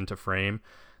screen, into frame,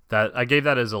 that I gave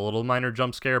that as a little minor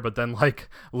jump scare, but then like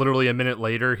literally a minute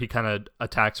later he kind of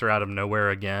attacks her out of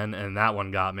nowhere again, and that one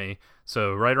got me.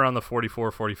 So right around the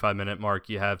 45 minute mark,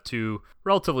 you have 2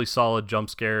 relatively solid jump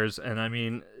scares. And I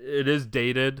mean, it is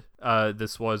dated.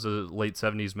 This was a late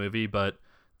 70s movie, but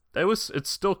it's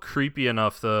still creepy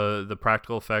enough. The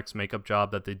practical effects makeup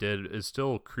job that they did is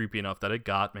still creepy enough that it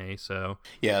got me. So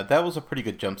yeah, that was a pretty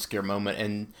good jump scare moment.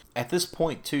 And at this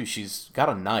point too, she's got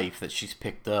a knife that she's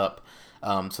picked up.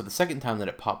 So the second time that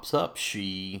it pops up,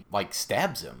 she like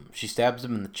stabs him. She stabs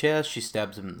him in the chest. She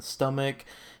stabs him in the stomach.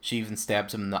 She even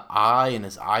stabs him in the eye, and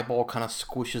his eyeball kind of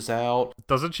squishes out.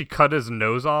 Doesn't she cut his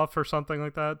nose off or something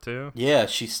like that too? Yeah,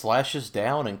 she slashes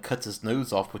down and cuts his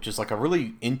nose off, which is like a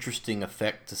really interesting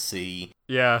effect to see.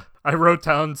 Yeah, I wrote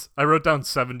down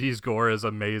 70s gore is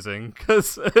amazing,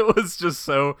 because it was just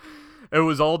so. It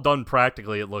was all done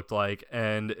practically, it looked like,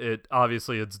 and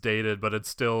it's dated, but it's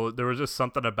still, there was just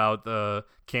something about the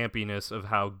campiness of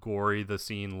how gory the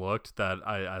scene looked that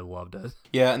I loved it.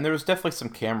 Yeah, and there was definitely some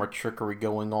camera trickery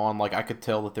going on. Like, I could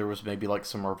tell that there was maybe like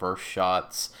some reverse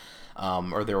shots,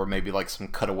 or there were maybe like some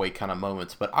cutaway kind of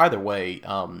moments, but either way,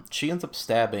 she ends up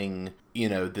stabbing, you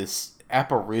know, this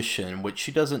apparition, which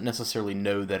she doesn't necessarily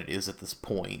know that it is at this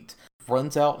point.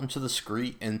 Runs out into the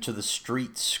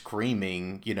street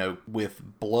screaming, you know,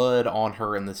 with blood on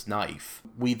her and this knife.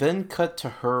 We then cut to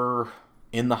her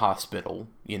in the hospital,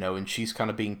 you know, and she's kind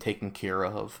of being taken care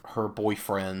of. Her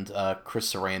boyfriend,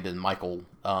 Chris Sarandon, Michael,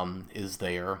 is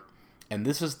there. And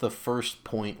this is the first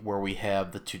point where we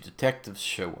have the 2 detectives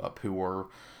show up, who are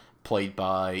played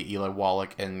by Eli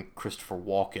Wallach and Christopher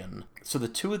Walken. So the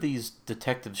two of these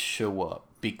detectives show up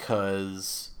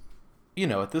because,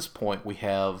 at this point we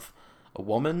have a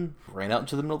woman who ran out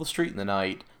into the middle of the street in the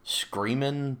night,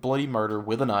 screaming bloody murder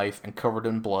with a knife and covered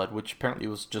in blood, which apparently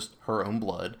was just her own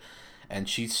blood. And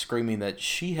she's screaming that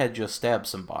she had just stabbed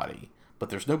somebody. But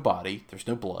there's no body, there's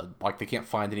no blood. Like, they can't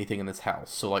find anything in this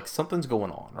house. So, something's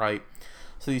going on, right?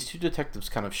 So these two detectives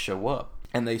kind of show up.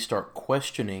 And they start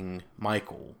questioning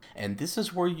Michael. And this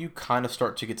is where you kind of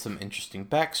start to get some interesting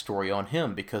backstory on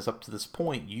him. Because up to this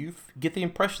point, you get the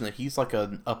impression that he's like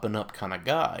an up-and-up kind of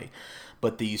guy.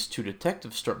 But these two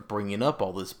detectives start bringing up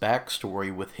all this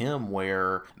backstory with him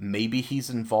where maybe he's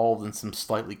involved in some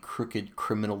slightly crooked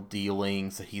criminal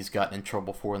dealings that he's gotten in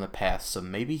trouble for in the past. So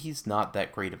maybe he's not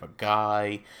that great of a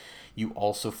guy. You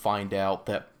also find out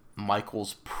that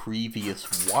Michael's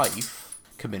previous wife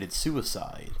committed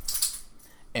suicide.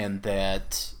 And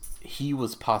that he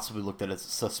was possibly looked at as a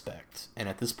suspect. And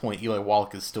at this point, Eli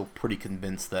Wallach is still pretty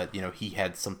convinced that, he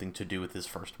had something to do with his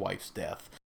first wife's death.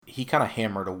 He kind of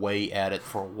hammered away at it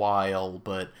for a while,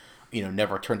 but,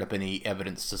 never turned up any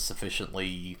evidence to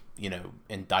sufficiently,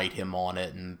 indict him on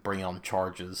it and bring on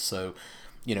charges. So,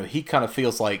 he kind of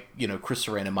feels like, Chris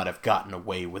Sarandon might have gotten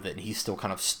away with it, and he's still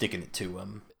kind of sticking it to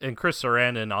him. And Chris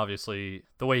Sarandon, obviously,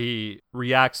 the way he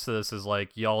reacts to this is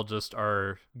like, y'all just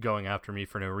are going after me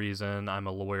for no reason. I'm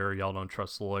a lawyer. Y'all don't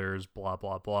trust lawyers, blah,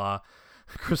 blah, blah.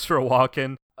 Christopher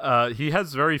Walken, he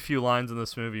has very few lines in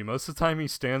this movie. Most of the time he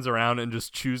stands around and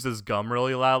just chews his gum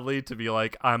really loudly to be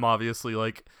like, I'm obviously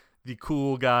like the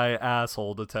cool guy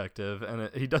asshole detective.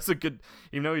 And he does a good,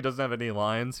 even though he doesn't have any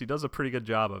lines, he does a pretty good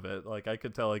job of it. Like, I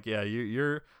could tell, like, yeah,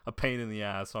 you're a pain in the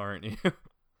ass, aren't you?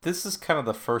 This is kind of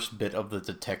the first bit of the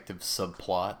detective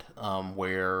subplot,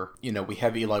 where, we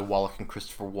have Eli Wallach and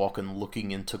Christopher Walken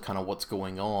looking into kind of what's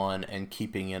going on and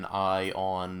keeping an eye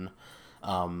on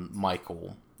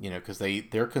Michael, because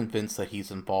they're convinced that he's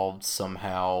involved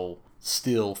somehow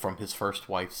still from his first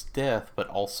wife's death, but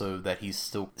also that he's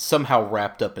still somehow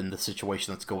wrapped up in the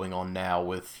situation that's going on now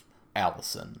with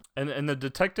Allison. And the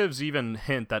detectives even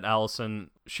hint that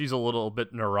Allison, she's a little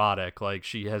bit neurotic. Like,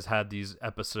 she has had these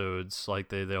episodes, like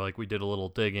they're like, we did a little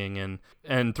digging,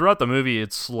 and throughout the movie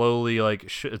it's slowly like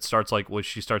it starts like when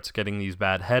she starts getting these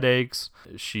bad headaches.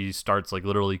 She starts like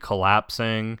literally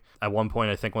collapsing. At one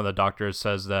point, I think one of the doctors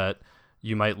says that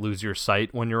you might lose your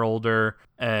sight when you're older.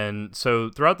 And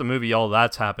so throughout the movie, all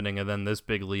that's happening, and then this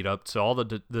big lead up. So all the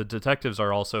detectives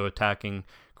are also attacking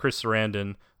Chris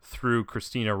Sarandon through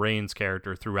Christina Rain's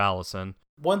character, through Allison.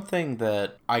 One thing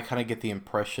that I kind of get the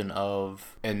impression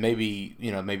of, and maybe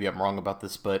I'm wrong about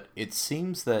this, but it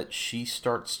seems that she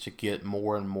starts to get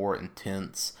more and more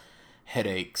intense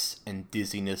headaches and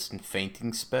dizziness and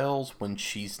fainting spells when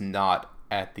she's not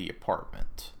at the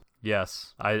apartment.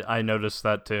 Yes, I noticed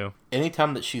that too.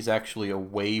 Anytime that she's actually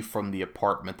away from the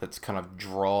apartment that's kind of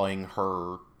drawing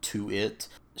her to it,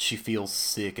 she feels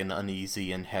sick and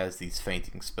uneasy and has these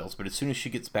fainting spells. But as soon as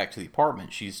she gets back to the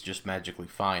apartment, she's just magically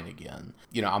fine again.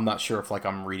 I'm not sure if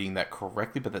I'm reading that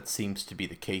correctly, but that seems to be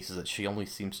the case, is that she only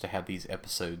seems to have these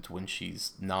episodes when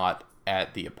she's not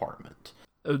at the apartment.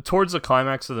 Towards the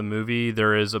climax of the movie,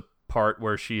 there is a part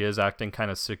where she is acting kind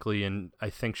of sickly, and I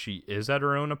think she is at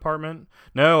her own apartment.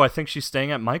 No, I think she's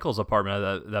staying at Michael's apartment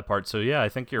at that part. So yeah, I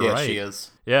think you're right. Yeah, she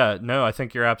is. Yeah, no, I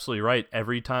think you're absolutely right.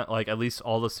 Every time, like, at least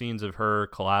all the scenes of her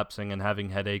collapsing and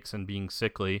having headaches and being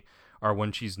sickly are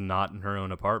when she's not in her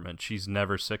own apartment. She's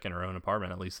never sick in her own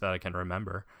apartment, at least that I can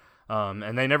remember.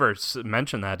 And they never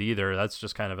mention that either. That's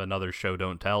just kind of another show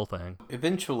don't tell thing.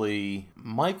 Eventually,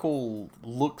 Michael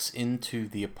looks into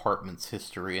the apartment's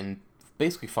history and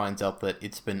basically finds out that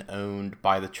it's been owned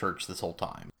by the church this whole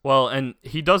time. Well, and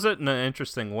he does it in an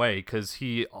interesting way, because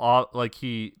he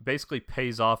basically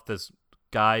pays off this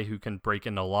guy who can break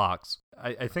into locks.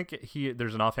 I think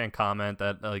there's an offhand comment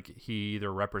that like he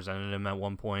either represented him at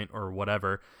one point or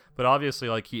whatever, but obviously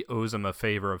like he owes him a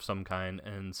favor of some kind,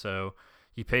 and so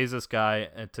he pays this guy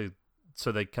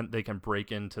so they can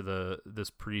break into this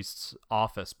priest's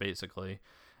office basically.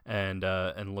 And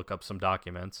look up some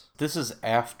documents. This is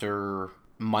after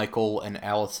Michael and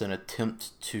Allison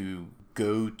attempt to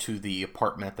go to the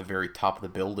apartment at the very top of the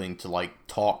building to like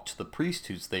talk to the priest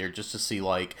who's there, just to see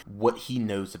like what he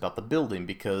knows about the building,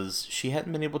 because she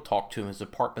hadn't been able to talk to him. His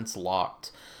apartment's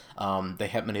locked. They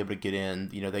haven't been able to get in.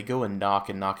 They go and knock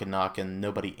and knock and knock, and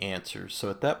nobody answers. So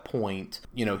at that point,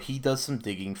 he does some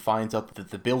digging, finds out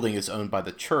that the building is owned by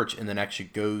the church, and then actually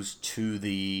goes to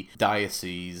the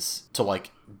diocese to like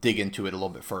dig into it a little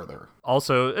bit further.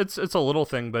 Also, it's a little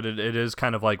thing, but it is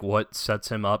kind of like what sets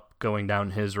him up going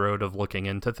down his road of looking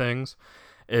into things.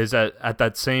 is at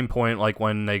that same point, like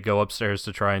when they go upstairs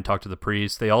to try and talk to the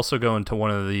priest, they also go into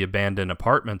one of the abandoned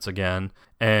apartments again,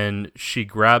 and she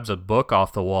grabs a book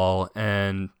off the wall,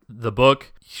 and the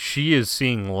book, she is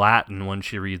seeing Latin when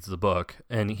she reads the book,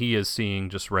 and he is seeing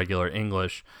just regular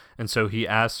English. And so he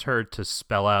asks her to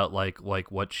spell out like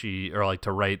what she, or like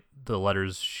to write the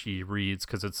letters she reads,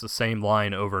 because it's the same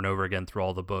line over and over again through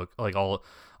all the book. Like all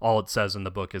it says in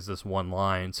the book is this one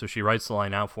line. So she writes the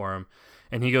line out for him,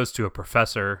 and he goes to a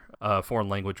professor, a foreign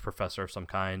language professor of some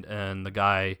kind, and the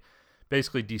guy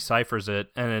basically deciphers it.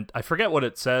 And I forget what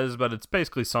it says, but it's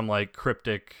basically some like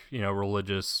cryptic,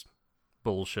 religious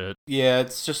bullshit. Yeah,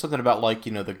 it's just something about like,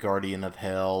 the guardian of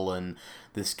hell and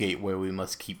this gateway we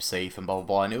must keep safe and blah blah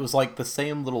blah. And it was like the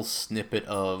same little snippet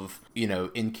of,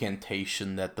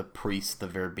 incantation that the priests at the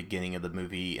very beginning of the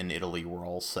movie in Italy were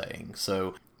all saying.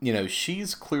 So,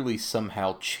 she's clearly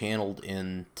somehow channeled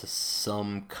into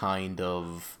some kind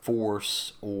of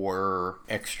force or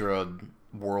extra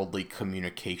worldly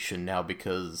communication now,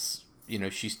 because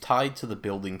she's tied to the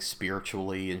building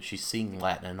spiritually, and she's seeing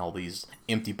Latin in all these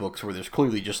empty books where there's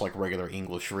clearly just like regular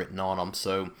English written on them.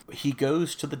 So he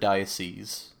goes to the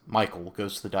diocese, Michael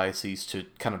goes to the diocese to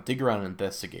kind of dig around and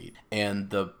investigate. And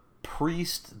the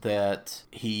priest that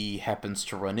he happens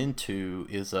to run into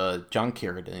is John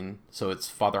Carradine, so it's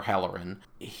Father Halloran.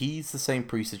 He's the same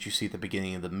priest that you see at the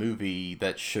beginning of the movie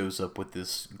that shows up with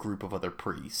this group of other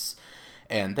priests.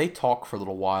 And they talk for a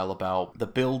little while about the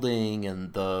building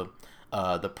and the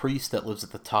priest that lives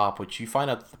at the top, which you find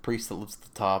out that the priest that lives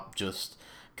at the top just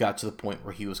got to the point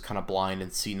where he was kind of blind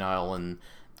and senile and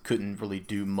couldn't really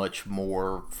do much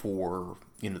more for,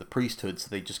 the priesthood, so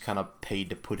they just kind of paid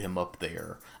to put him up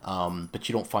there. But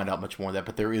you don't find out much more of that,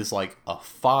 but there is like a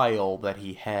file that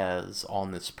he has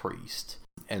on this priest.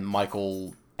 And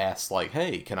Michael asks like,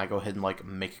 hey, can I go ahead and like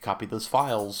make a copy of those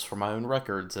files for my own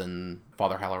records? And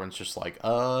Father Halloran's just like,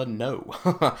 no.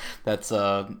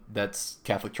 that's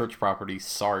Catholic Church property,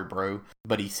 sorry bro.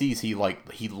 But he sees he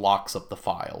locks up the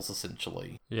files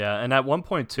essentially. Yeah, and at one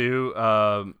point too,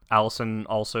 Allison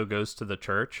also goes to the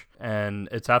church, and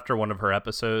it's after one of her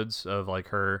episodes of like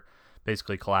her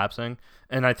basically collapsing,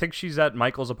 and I think she's at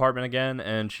Michael's apartment again,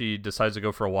 and she decides to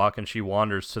go for a walk, and she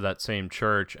wanders to that same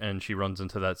church, and she runs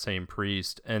into that same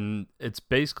priest, and it's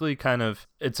basically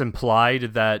it's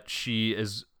implied that she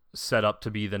is set up to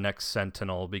be the next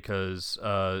Sentinel, because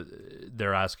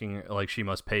they're asking like she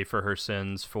must pay for her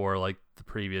sins for like the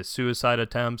previous suicide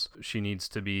attempts. She needs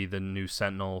to be the new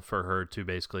Sentinel for her to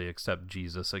basically accept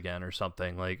Jesus again or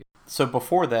something like. So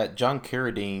before that, John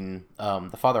Carradine,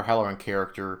 the Father Halloran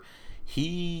character,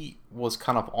 he was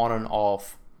kind of on and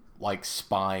off like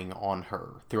spying on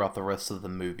her throughout the rest of the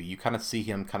movie. You kind of see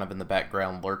him kind of in the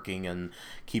background lurking and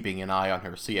keeping an eye on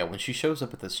her. So yeah, when she shows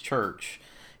up at this church,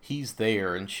 he's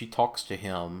there and she talks to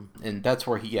him, and that's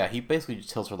where he basically just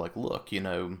tells her like, look,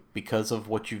 because of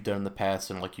what you've done in the past,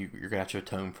 and like you're gonna have to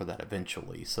atone for that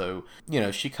eventually. So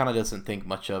she kind of doesn't think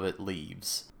much of it,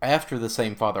 leaves. After the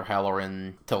same Father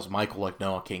Halloran tells Michael like,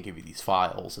 no, I can't give you these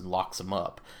files, and locks him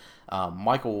up,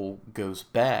 Michael goes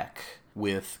back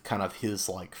with kind of his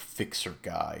like fixer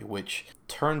guy, which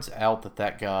turns out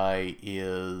that guy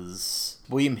is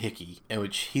William Hickey, in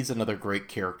which he's another great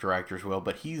character actor as well,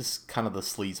 but he's kind of the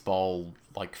sleazeball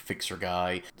like fixer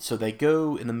guy. So they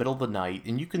go in the middle of the night,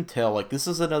 and you can tell like this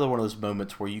is another one of those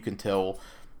moments where you can tell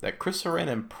that Chris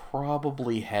Sarandon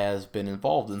probably has been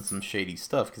involved in some shady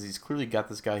stuff, because he's clearly got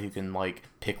this guy who can like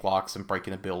pick locks and break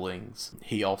into buildings.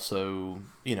 He also,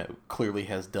 clearly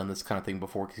has done this kind of thing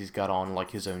before, because he's got on like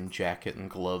his own jacket and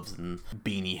gloves and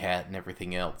beanie hat and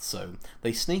everything else. So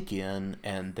they sneak in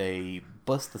and they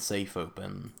bust the safe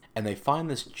open, and they find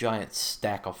this giant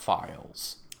stack of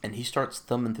files, and he starts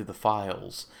thumbing through the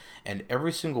files, and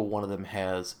every single one of them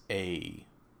has a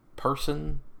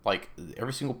person. Like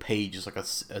every single page is like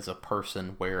as a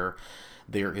person, where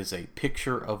there is a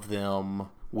picture of them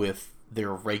with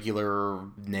their regular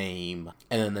name,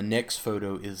 and then the next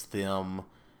photo is them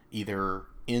either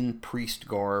in priest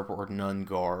garb or nun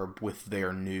garb with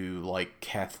their new like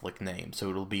Catholic name.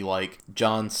 So it'll be like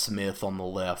John Smith on the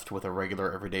left with a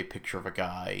regular everyday picture of a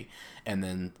guy, and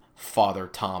then Father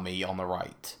Tommy on the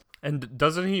right. And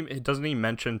doesn't he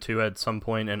mention too at some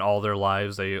point in all their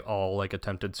lives they all like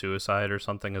attempted suicide or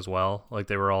something as well? Like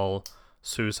they were all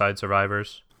suicide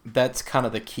survivors? That's kind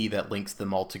of the key that links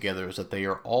them all together, is that they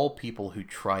are all people who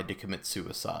tried to commit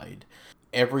suicide.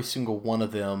 Every single one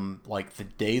of them, like the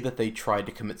day that they tried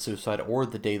to commit suicide or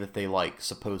the day that they like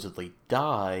supposedly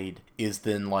died, is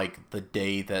then like the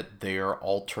day that their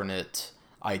alternate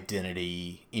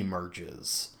identity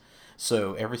emerges.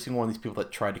 So every single one of these people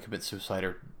that tried to commit suicide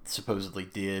or supposedly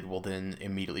did will then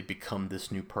immediately become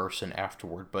this new person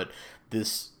afterward. But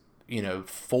this,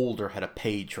 folder had a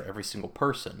page for every single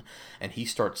person, and he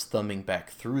starts thumbing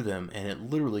back through them, and it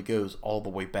literally goes all the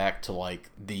way back to like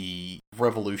the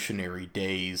revolutionary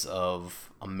days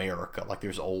of America. Like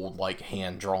there's old like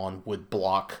hand-drawn wood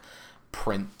block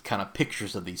print kind of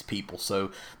pictures of these people.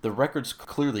 So the records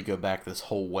clearly go back this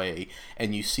whole way,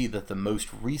 and you see that the most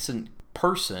recent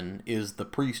person is the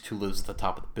priest who lives at the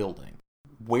top of the building.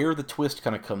 Where the twist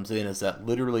kind of comes in is that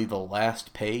literally the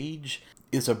last page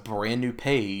is a brand new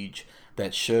page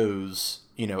that shows,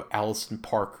 Allison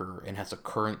Parker and has a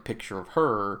current picture of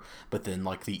her, but then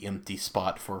like the empty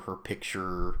spot for her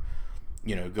picture,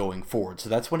 going forward. So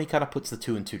that's when he kind of puts the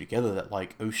two and two together, that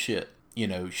like, oh shit,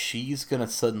 she's gonna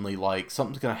suddenly like,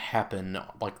 something's gonna happen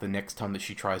like the next time that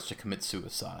she tries to commit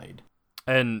suicide.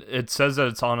 And it says that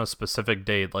it's on a specific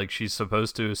date. Like she's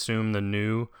supposed to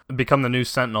become the new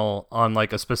Sentinel on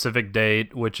like a specific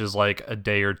date, which is like a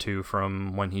day or two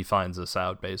from when he finds this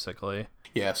out, basically.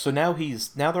 Yeah. So now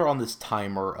they're on this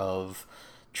timer of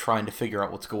trying to figure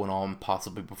out what's going on,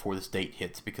 possibly before this date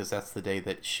hits, because that's the day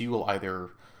that she will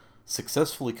either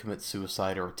successfully commit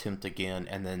suicide or attempt again,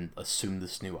 and then assume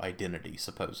this new identity,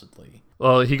 supposedly.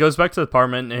 Well, he goes back to the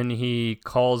apartment and he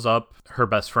calls up her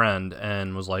best friend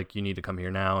and was like, you need to come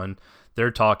here now. And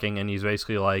they're talking, and he's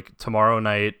basically like, tomorrow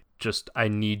night, I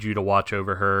need you to watch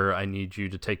over her. I need you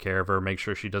to take care of her, make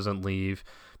sure she doesn't leave,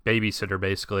 babysit her,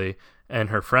 basically. And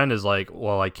her friend is like,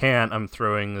 well, I can't. I'm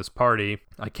throwing this party.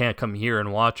 I can't come here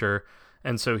and watch her.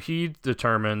 And so he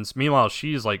determines, meanwhile,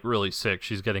 she's like really sick.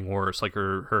 She's getting worse. Like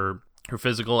her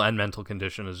physical and mental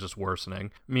condition is just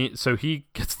worsening. So he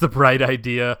gets the bright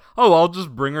idea, I'll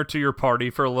just bring her to your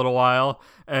party for a little while,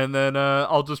 and then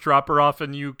I'll just drop her off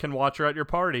and you can watch her at your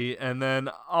party, and then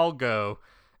I'll go.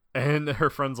 And her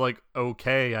friend's like,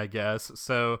 okay, I guess.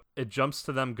 So it jumps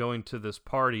to them going to this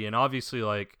party, and obviously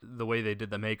like the way they did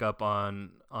the makeup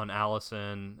on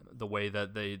Allison, the way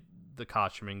that the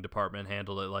costuming department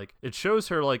handled it, like it shows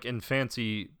her like in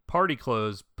fancy party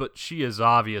clothes, but she is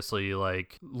obviously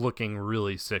like looking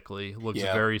really sickly,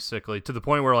 very sickly, to the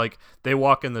point where like they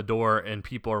walk in the door and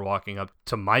people are walking up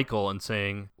to Michael and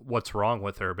saying what's wrong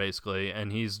with her, basically,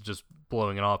 and he's just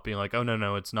blowing it off, being like, oh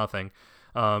no, it's nothing.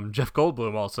 Jeff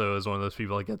Goldblum also is one of those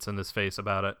people that gets in his face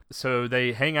about it. So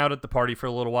they hang out at the party for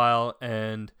a little while,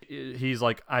 and he's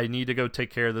like, I need to go take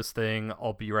care of this thing.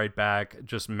 I'll be right back.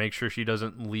 Just make sure she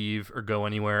doesn't leave or go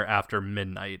anywhere after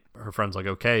midnight. Her friend's like,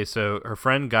 okay. So her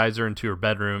friend guides her into her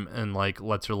bedroom and like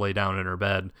lets her lay down in her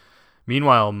bed.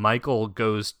 Meanwhile, Michael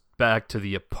goes back to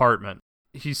the apartment.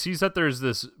 He sees that there's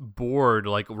this board,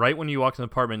 like right when you walk in the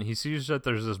apartment, he sees that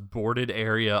there's this boarded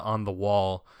area on the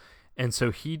wall. And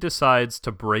so he decides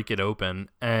to break it open,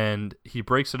 and he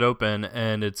breaks it open,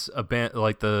 and it's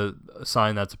like the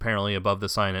sign that's apparently above the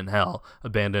sign in hell,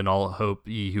 abandon all hope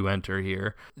ye who enter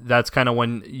here. That's kind of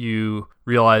when you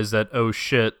realize that, oh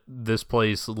shit, this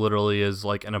place literally is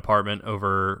like an apartment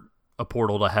over a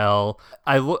portal to hell.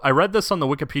 I read this on the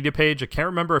Wikipedia page. I can't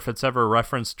remember if it's ever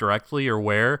referenced directly or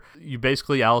where.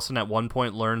 Allison at one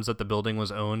point learns that the building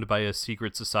was owned by a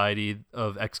secret society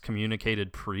of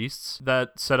excommunicated priests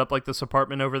that set up like this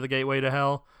apartment over the gateway to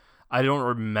hell. I don't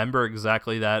remember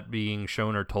exactly that being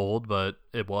shown or told, but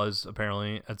it was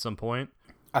apparently at some point.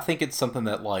 I think it's something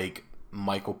that like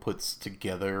Michael puts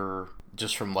together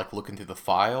just from like looking through the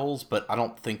files, but I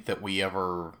don't think that we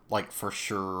ever like for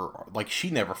sure, like she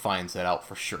never finds that out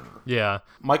for sure. Yeah.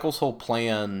 Michael's whole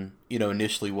plan,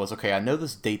 initially was, okay, I know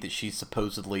this date that she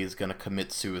supposedly is going to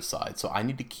commit suicide, so I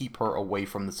need to keep her away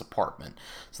from this apartment.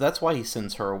 So that's why he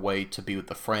sends her away to be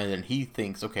with a friend, and he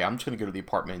thinks, okay, I'm just going to go to the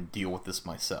apartment and deal with this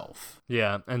myself.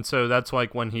 Yeah, and so that's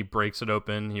like when he breaks it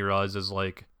open, he realizes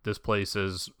like this place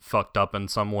is fucked up in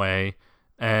some way.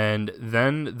 And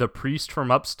then the priest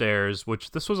from upstairs, which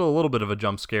this was a little bit of a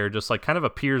jump scare, just like kind of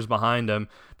appears behind him,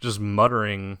 just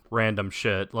muttering random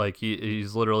shit. Like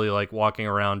he's literally like walking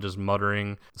around just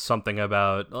muttering something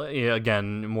about,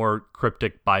 again, more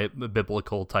cryptic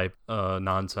biblical type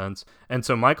nonsense. And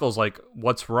so Michael's like,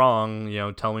 what's wrong?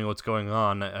 Tell me what's going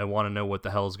on. I want to know what the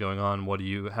hell is going on. What do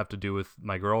you have to do with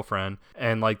my girlfriend?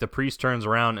 And like the priest turns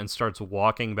around and starts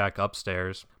walking back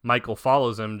upstairs. Michael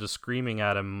follows him, just screaming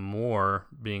at him more,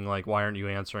 being like, why aren't you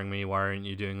answering me? Why aren't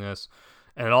you doing this?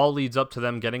 And it all leads up to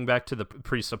them getting back to the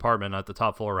priest's apartment, at the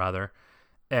top floor rather.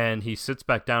 And he sits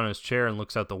back down in his chair and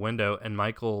looks out the window, and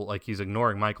Michael, like he's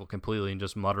ignoring Michael completely and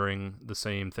just muttering the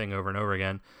same thing over and over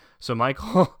again. So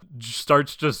Michael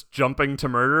starts just jumping to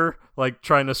murder, like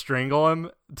trying to strangle him,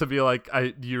 to be like,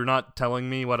 you're not telling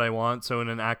me what I want. So in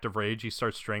an act of rage, he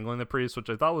starts strangling the priest, which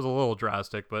I thought was a little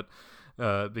drastic, but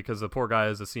because the poor guy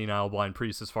is a senile blind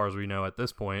priest as far as we know at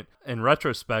this point. In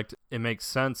retrospect, it makes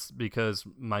sense because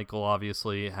Michael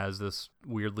obviously has this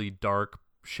weirdly dark,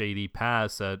 shady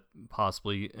past that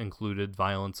possibly included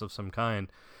violence of some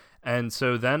kind. And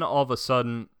so then all of a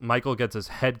sudden, Michael gets his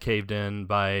head caved in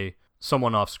by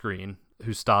someone off screen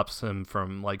who stops him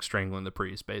from like strangling the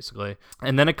priest, basically.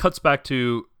 And then it cuts back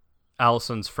to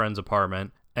Allison's friend's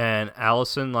apartment, and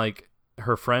Allison, like,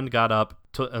 her friend got up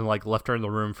and like left her in the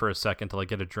room for a second to like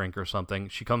get a drink or something.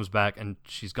 She comes back and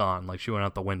she's gone. Like, she went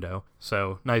out the window.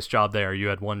 So nice job there. You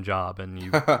had one job and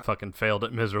you fucking failed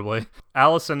it miserably.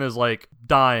 Allison is like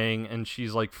dying and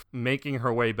she's like making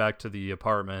her way back to the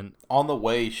apartment. On the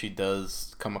way, she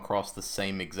does come across the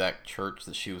same exact church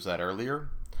that she was at earlier.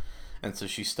 And so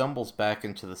she stumbles back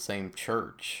into the same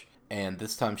church, and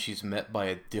this time she's met by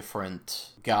a different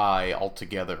guy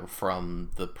altogether from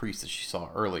the priest that she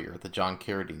saw earlier, the John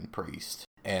Carradine priest.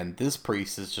 And this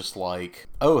priest is just like,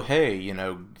 oh, hey, you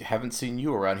know, haven't seen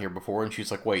you around here before. And she's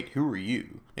like, wait, who are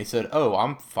you? And he said, oh,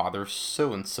 I'm Father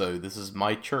so-and-so. This is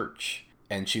my church.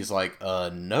 And she's like,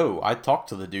 no, I talked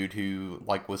to the dude who,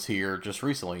 like, was here just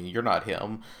recently. You're not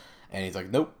him. And he's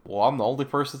like, nope, well, I'm the only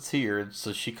person that's here.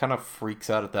 So she kind of freaks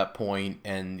out at that point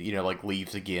and, you know, like,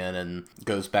 leaves again and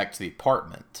goes back to the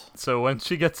apartment. So when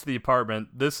she gets to the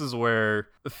apartment, this is where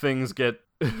things get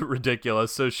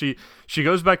ridiculous. So she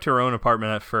goes back to her own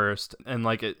apartment at first, and,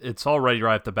 like, it's already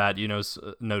right at the bat. You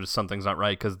notice something's not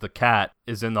right because the cat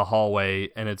is in the hallway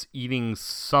and it's eating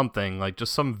something, like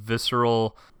just some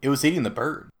visceral... It was eating the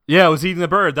bird. Yeah, it was eating the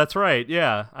bird. That's right.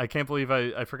 Yeah, I can't believe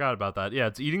I forgot about that. Yeah,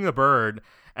 it's eating the bird.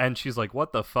 And she's like,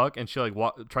 what the fuck? And she like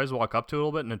tries to walk up to it a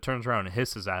little bit, and it turns around and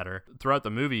hisses at her. Throughout the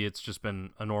movie, it's just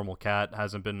been a normal cat,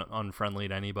 hasn't been unfriendly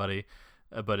to anybody,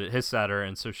 but it hisses at her.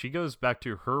 And so she goes back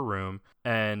to her room,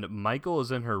 and Michael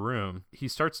is in her room. He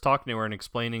starts talking to her and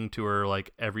explaining to her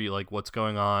like what's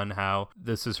going on, how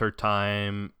this is her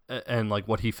time, and like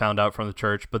what he found out from the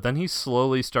church. But then he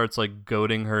slowly starts like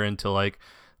goading her into like,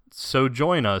 so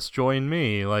join us, join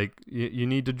me, like you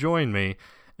need to join me.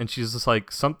 And she's just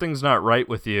like, something's not right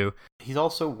with you. He's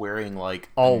also wearing like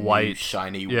all a white, new,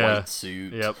 shiny white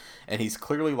suit. Yep. And he's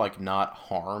clearly like not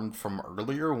harmed from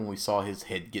earlier when we saw his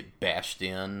head get bashed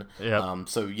in. Yep.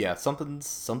 So yeah,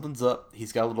 something's up.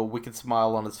 He's got a little wicked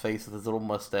smile on his face with his little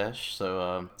mustache.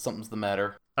 So something's the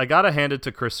matter. I gotta hand it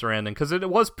to Chris Sarandon because it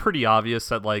was pretty obvious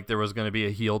that like there was going to be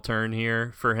a heel turn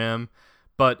here for him,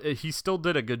 but he still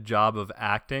did a good job of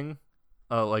acting.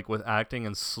 Like with acting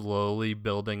and slowly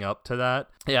building up to that.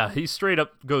 Yeah, he straight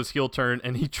up goes heel turn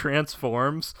and he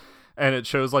transforms, and it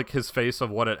shows like his face of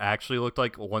what it actually looked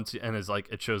like and is like,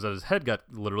 it shows that his head got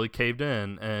literally caved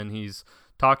in, and he's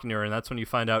talking to her, and that's when you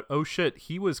find out, oh shit,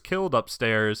 he was killed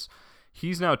upstairs.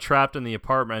 He's now trapped in the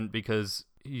apartment because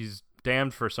he's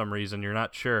damned for some reason, you're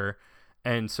not sure.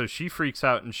 And so she freaks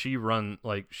out and she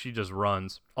just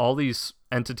runs. All these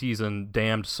entities and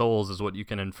damned souls is what you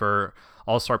can infer,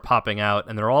 all start popping out,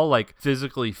 and they're all like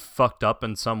physically fucked up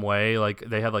in some way. Like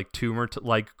they have like tumor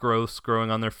like growths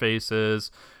growing on their faces,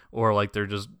 or like they're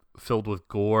just filled with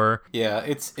gore. Yeah,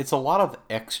 it's a lot of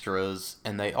extras,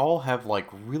 and they all have like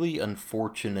really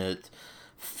unfortunate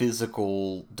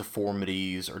physical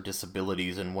deformities or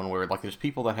disabilities in one way. Like there's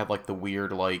people that have like the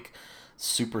weird like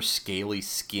super scaly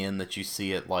skin that you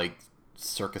see at like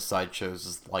circus sideshows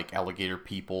as like alligator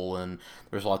people, and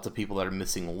there's lots of people that are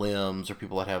missing limbs, or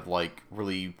people that have like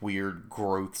really weird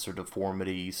growths or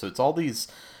deformities. So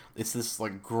it's this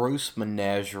like gross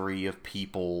menagerie of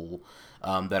people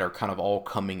that are kind of all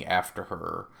coming after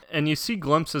her. And you see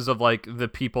glimpses of like the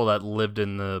people that lived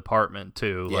in the apartment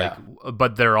too, yeah. Like,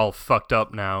 but they're all fucked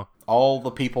up now. All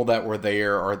the people that were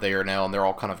there are there now, and they're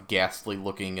all kind of ghastly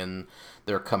looking, and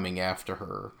they're coming after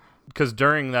her. Because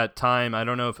during that time, I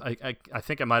don't know if I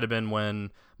think it might have been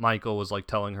when Michael was like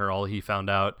telling her all he found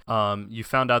out. You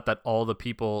found out that all the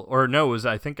people, or no, it was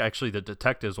I think actually the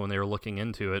detectives when they were looking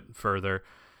into it further.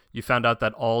 You found out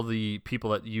that all the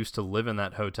people that used to live in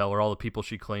that hotel, or all the people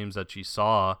she claims that she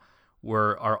saw,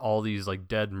 are all these like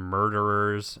dead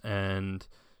murderers and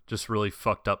just really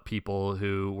fucked up people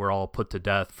who were all put to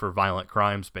death for violent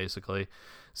crimes, basically.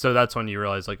 So that's when you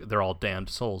realize like they're all damned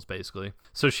souls, basically.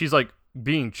 So she's like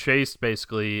being chased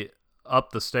basically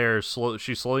up the stairs.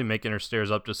 She's slowly making her stairs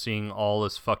up, just seeing all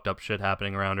this fucked up shit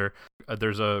happening around her.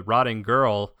 There's a rotting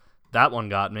girl. That one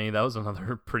got me. That was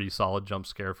another pretty solid jump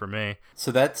scare for me.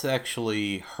 So that's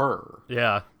actually her.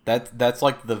 Yeah. That's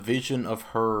like the vision of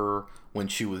her when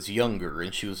she was younger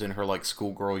and she was in her like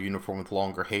schoolgirl uniform with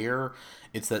longer hair.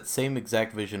 It's that same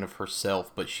exact vision of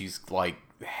herself, but she's like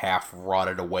half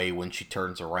rotted away when she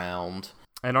turns around.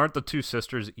 And aren't the two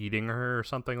sisters eating her or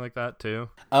something like that too?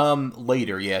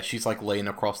 Later, yeah, she's like laying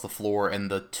across the floor,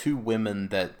 and the two women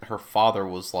that her father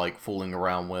was like fooling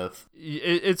around with.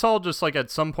 It's all just like at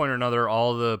some point or another,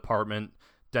 all the apartment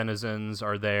denizens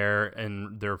are there,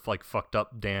 and they're like fucked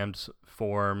up, damned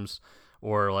forms,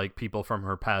 or like people from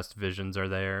her past visions are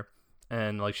there,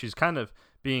 and like she's kind of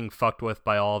being fucked with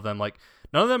by all of them. Like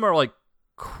none of them are like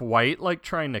quite like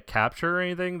trying to capture her or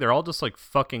anything. They're all just like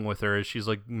fucking with her as she's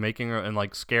like making her and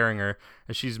like scaring her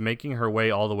as she's making her way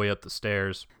all the way up the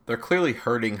stairs. They're clearly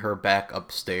hurting her back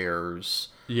upstairs.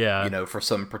 Yeah. For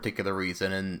some particular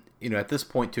reason. And, at this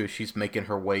point too, as she's making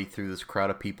her way through this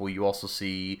crowd of people, you also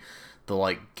see the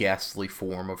like ghastly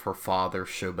form of her father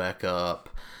show back up.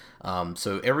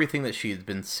 So everything that she had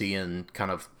been seeing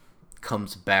kind of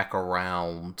comes back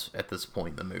around at this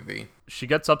point in the movie. She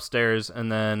gets upstairs,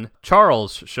 and then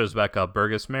Charles shows back up,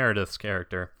 Burgess Meredith's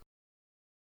character.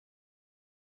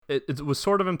 It was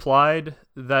sort of implied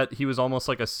that he was almost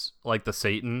like the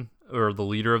Satan, or the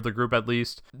leader of the group at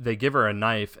least. They give her a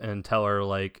knife and tell her,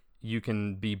 like, you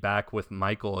can be back with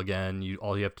Michael again.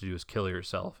 All you have to do is kill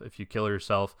yourself. If you kill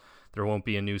yourself, there won't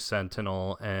be a new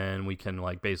Sentinel, and we can,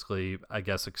 like, basically, I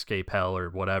guess, escape hell or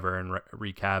whatever and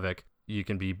wreak havoc. You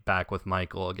can be back with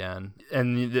Michael again.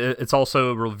 And it's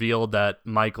also revealed that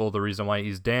Michael, the reason why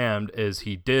he's damned is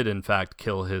he did in fact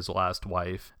kill his last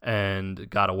wife and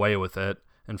got away with it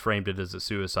and framed it as a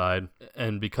suicide.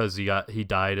 And because he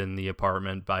died in the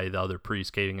apartment by the other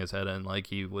priest caving his head in, like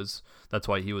that's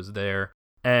why he was there.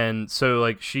 And so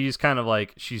like she's kind of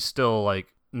like, she's still like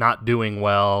not doing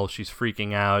well. She's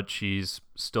freaking out. She's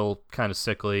still kind of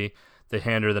sickly. They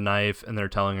hand her the knife and they're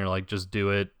telling her like, just do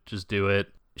it.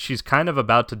 She's kind of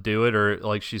about to do it, or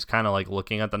like she's kind of like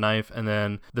looking at the knife, and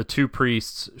then the two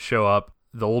priests show up.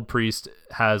 The old priest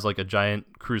has like a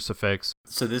giant crucifix.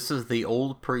 So this is the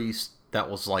old priest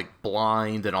that was like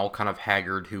blind and all kind of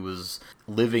haggard, who was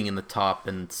living in the top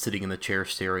and sitting in the chair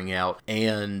staring out,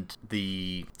 and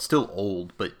the still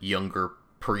old but younger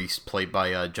priest played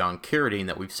by John Carradine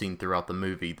that we've seen throughout the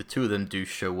movie. The two of them do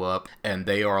show up, and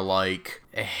they are like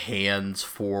hands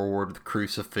forward with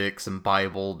crucifix and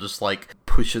Bible, just like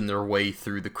pushing their way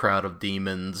through the crowd of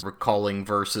demons, recalling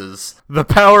verses. The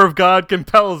power of God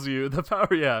compels you. The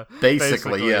power, yeah.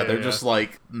 Basically, yeah. They're just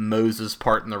like Moses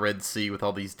parting the Red Sea with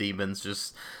all these demons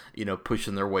just,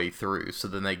 pushing their way through. So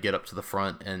then they get up to the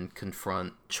front and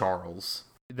confront Charles.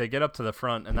 They get up to the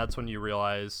front, and that's when you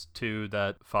realize, too,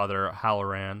 that Father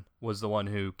Halloran was the one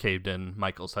who caved in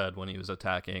Michael's head when he was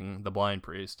attacking the blind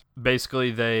priest.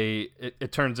 Basically,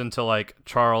 it turns into, like,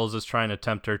 Charles is trying to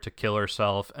tempt her to kill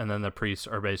herself, and then the priests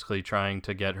are basically trying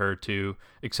to get her to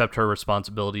accept her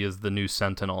responsibility as the new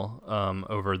Sentinel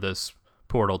over this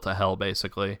portal to hell,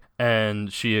 basically.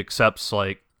 And she accepts,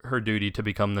 like, her duty to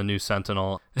become the new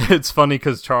Sentinel. It's funny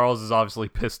because Charles is obviously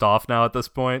pissed off now at this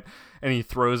point, and he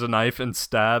throws a knife and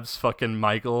stabs fucking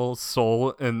Michael's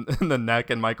soul in the neck,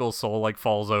 and Michael's soul like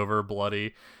falls over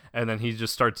bloody, and then he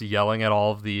just starts yelling at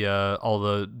all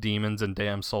the demons and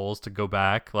damn souls to go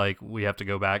back. Like, we have to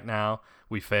go back now.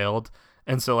 We failed.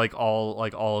 And so all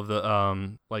of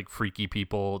the like freaky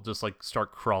people just like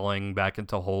start crawling back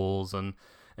into holes and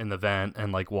in the vent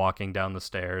and like walking down the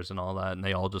stairs and all that, and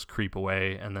they all just creep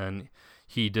away, and then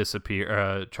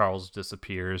Charles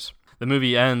disappears. The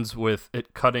movie ends with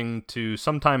it cutting to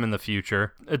sometime in the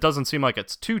future. It doesn't seem like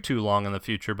it's too long in the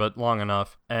future, but long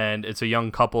enough. And it's a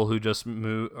young couple who just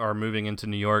are moving into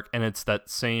New York, and it's that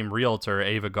same realtor,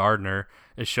 Ava Gardner,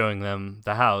 is showing them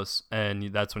the house.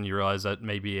 And that's when you realize that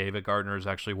maybe Ava Gardner is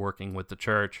actually working with the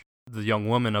church. The young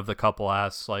woman of the couple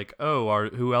asks, like,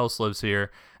 who else lives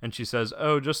here? And she says,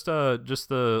 just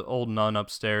the old nun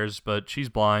upstairs, but she's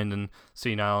blind and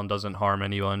senile and doesn't harm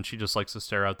anyone. She just likes to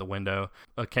stare out the window.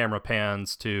 A camera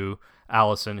pans to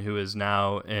Allison, who is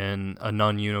now in a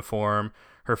nun uniform.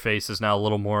 Her face is now a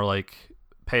little more like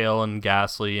pale and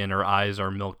ghastly, and her eyes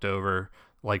are milked over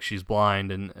like she's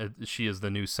blind, and she is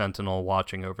the new Sentinel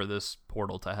watching over this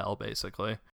portal to hell,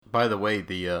 basically. By the way,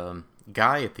 the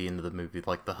guy at the end of the movie,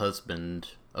 like the husband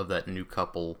of that new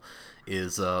couple,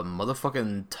 is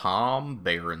motherfucking Tom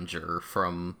Berenger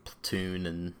from Platoon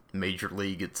and Major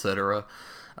League, etc.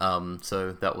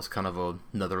 So that was kind of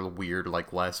another weird,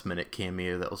 like, last minute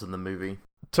cameo that was in the movie.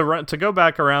 To go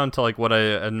back around to like what I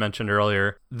had mentioned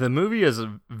earlier, the movie is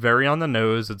very on the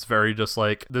nose. It's very just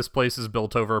like, this place is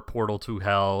built over a portal to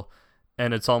hell,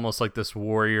 and it's almost like this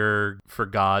warrior for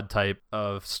God type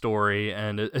of story,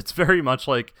 and it's very much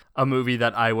like a movie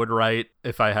that I would write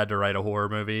if I had to write a horror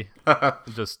movie.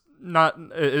 Just not,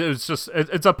 it's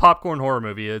a popcorn horror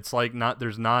movie. It's like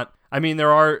I mean,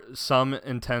 there are some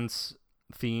intense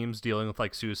themes dealing with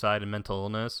like suicide and mental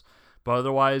illness, but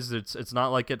otherwise it's not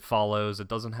like it follows. It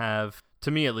doesn't have, to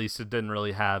me at least, it didn't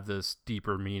really have this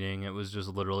deeper meaning. It was just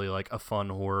literally like a fun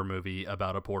horror movie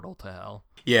about a portal to hell.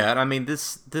 Yeah, and I mean,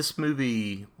 this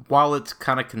movie, while it's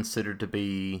kind of considered to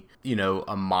be,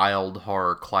 a mild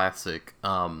horror classic,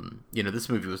 this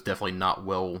movie was definitely not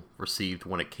well received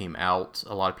when it came out.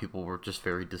 A lot of people were just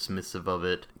very dismissive of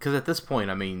it. Because at this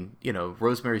point, I mean,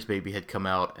 Rosemary's Baby had come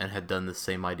out and had done the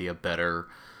same idea better.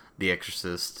 The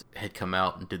Exorcist had come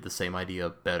out and did the same idea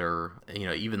better.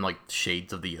 Even like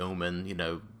Shades of the Omen,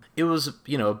 it was,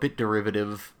 a bit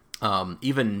derivative.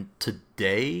 Even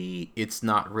today, it's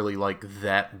not really like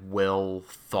that well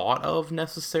thought of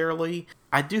necessarily.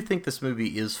 I do think this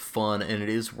movie is fun and it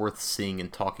is worth seeing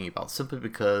and talking about, simply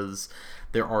because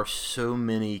there are so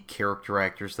many character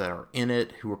actors that are in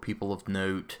it who are people of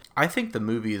note. I think the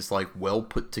movie is like well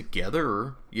put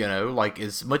together, like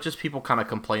as much as people kind of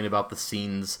complain about the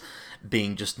scenes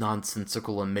being just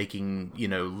nonsensical and making,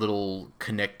 little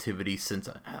connectivity sense.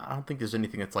 I don't think there's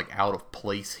anything that's like out of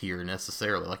place here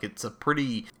necessarily. Like it's a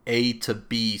pretty A to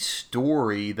B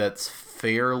story that's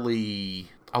fairly,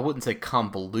 I wouldn't say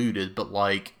convoluted, but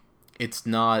like it's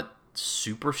not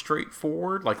super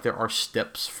straightforward. Like there are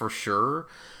steps for sure,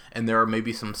 and there are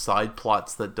maybe some side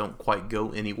plots that don't quite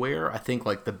go anywhere. I think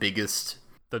like the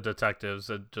detectives,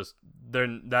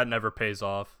 that never pays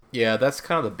off. Yeah, that's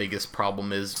kind of the biggest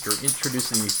problem, is you're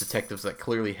introducing these detectives that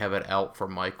clearly have it out for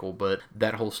Michael, but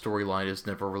that whole storyline is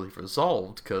never really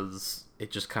resolved because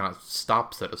it just kind of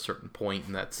stops at a certain point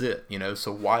and that's it,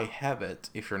 so why have it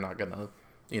if you're not gonna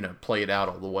play it out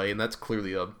all the way? And that's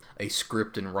clearly a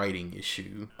script and writing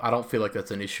issue. I don't feel like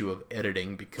that's an issue of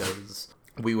editing, because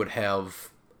we would have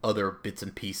other bits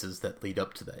and pieces that lead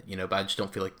up to that, but I just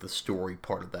don't feel like the story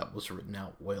part of that was written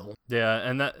out well. Yeah,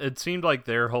 and that it seemed like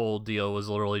their whole deal was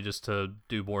literally just to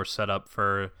do more setup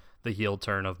for the heel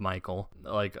turn of Michael.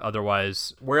 Like,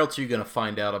 otherwise, where else are you going to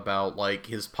find out about like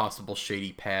his possible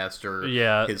shady past or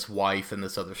his wife and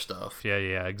this other stuff? Yeah,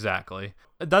 exactly.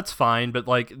 That's fine, but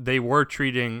like they were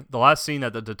treating the last scene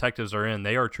that the detectives are in,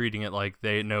 they are treating it like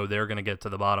they know they're going to get to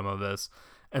the bottom of this,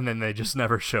 and then they just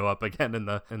never show up again in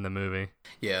the movie.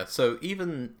 Yeah, so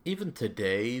even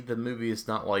today, the movie is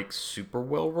not like super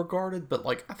well regarded, but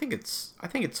like I think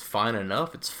it's fine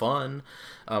enough. It's fun.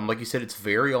 Like you said, it's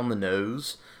very on the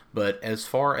nose. But as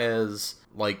far as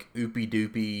like oopy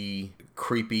doopy,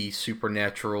 creepy,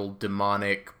 supernatural,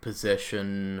 demonic,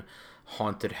 possession,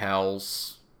 haunted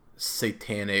house,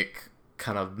 satanic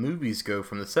kind of movies go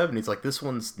from the 70s, like this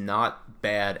one's not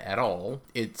bad at all.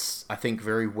 It's, I think,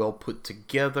 very well put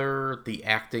together. The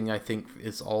acting, I think,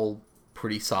 is all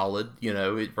pretty solid.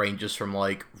 It ranges from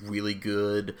like really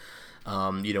good,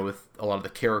 with a lot of the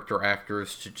character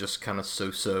actors, to just kind of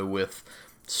so-so, with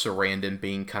Sarandon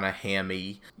being kind of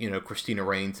hammy, Christina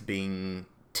Rains being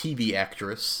TV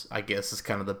actress, I guess is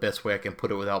kind of the best way I can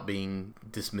put it without being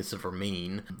dismissive or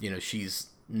mean. She's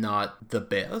not the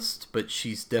best, but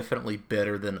she's definitely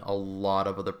better than a lot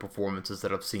of other performances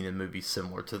that I've seen in movies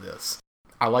similar to this.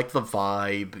 I like the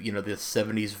vibe, the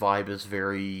 70s vibe is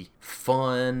very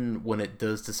fun. When it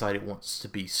does decide it wants to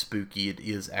be spooky, it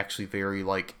is actually very,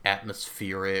 like,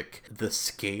 atmospheric. The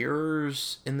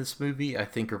scares in this movie, I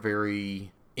think, are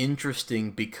very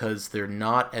interesting because they're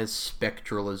not as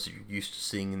spectral as you're used to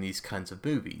seeing in these kinds of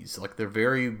movies. Like, they're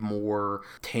very more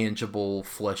tangible,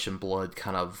 flesh and blood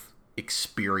kind of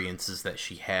experiences that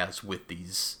she has with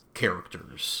these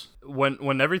characters.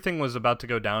 When everything was about to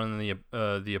go down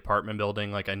in the apartment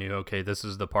building, like I knew, okay, this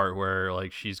is the part where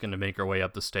like she's going to make her way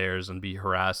up the stairs and be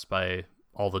harassed by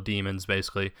all the demons,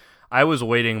 basically. I was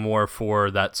waiting more for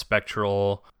that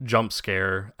spectral jump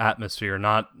scare atmosphere,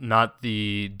 not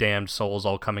the damned souls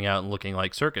all coming out and looking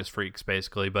like circus freaks,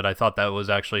 basically. But I thought that was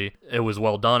actually, it was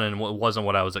well done, and it wasn't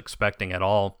what I was expecting at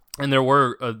all. And there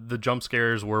were, the jump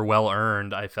scares were well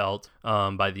earned, I felt,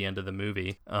 by the end of the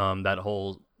movie. That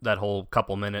whole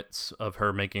couple minutes of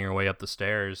her making her way up the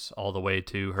stairs all the way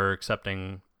to her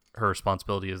accepting her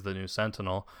responsibility as the new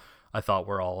Sentinel, I thought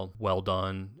were all well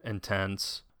done,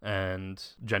 intense, and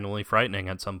genuinely frightening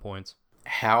at some points.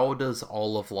 How does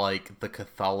all of like the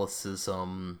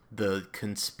Catholicism, the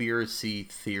conspiracy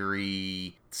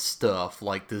theory stuff,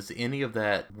 like does any of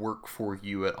that work for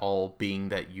you at all, being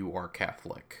that you are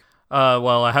Catholic?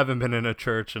 Well, I haven't been in a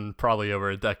church in probably over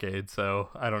a decade, so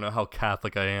I don't know how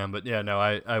Catholic I am. But yeah, no,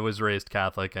 I was raised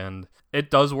Catholic, and it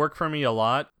does work for me a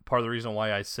lot. Part of the reason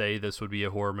why I say this would be a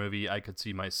horror movie I could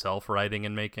see myself writing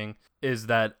and making is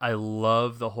that I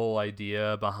love the whole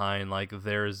idea behind, like,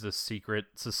 there is this secret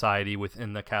society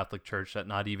within the Catholic Church that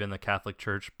not even the Catholic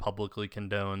Church publicly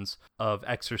condones, of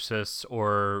exorcists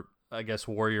or, I guess,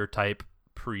 warrior type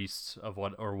priests of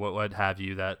what have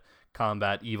you, that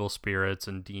combat evil spirits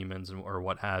and demons or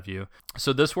what have you.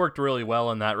 So this worked really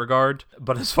well in that regard.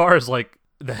 But as far as like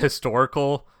the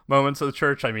historical moments of the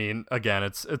church, I mean, again,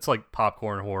 it's like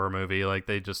popcorn horror movie. Like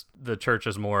the church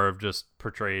is more of just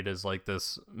portrayed as like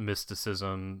this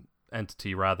mysticism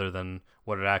entity rather than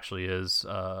what it actually is.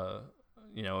 A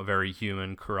very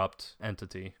human, corrupt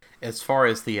entity. As far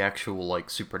as the actual like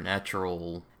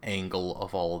supernatural angle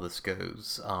of all of this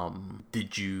goes,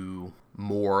 did you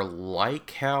more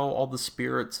like how all the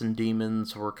spirits and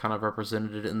demons were kind of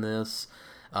represented in this,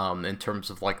 in terms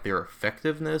of like their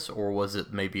effectiveness, or was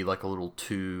it maybe like a little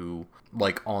too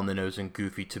like on the nose and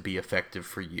goofy to be effective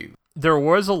for you? There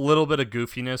was a little bit of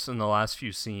goofiness in the last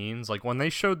few scenes, like when they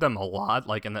showed them a lot,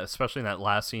 like especially in that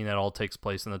last scene that all takes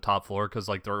place in the top floor, because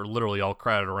like they're literally all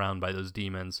crowded around by those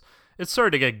demons. It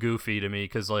started to get goofy to me,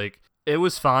 because like it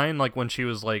was fine, like when she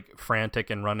was like frantic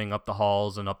and running up the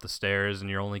halls and up the stairs, and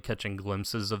you're only catching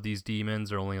glimpses of these demons,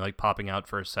 they're only like popping out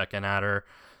for a second at her.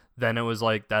 Then it was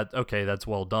like that, okay, that's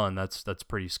well done, that's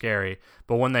pretty scary.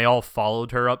 But when they all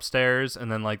followed her upstairs,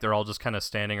 and then like they're all just kind of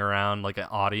standing around like an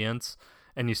audience,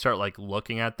 and you start like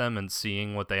looking at them and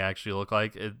seeing what they actually look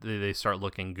like, they start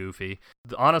looking goofy.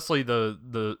 Honestly,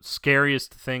 the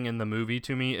scariest thing in the movie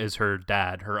to me is her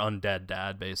dad, her undead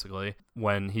dad, basically.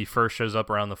 When he first shows up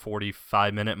around the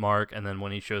 45-minute mark, and then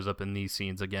when he shows up in these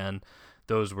scenes again,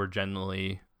 those were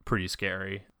generally pretty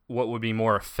scary. What would be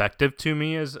more effective to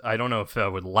me is, I don't know if I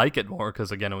would like it more,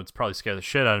 because again, it would probably scare the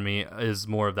shit out of me, is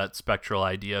more of that spectral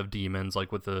idea of demons,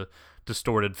 like with the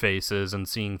distorted faces and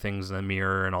seeing things in the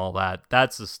mirror and all that.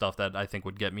 That's the stuff that I think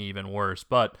would get me even worse.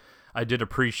 But I did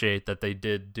appreciate that they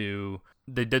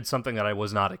did something that I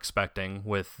was not expecting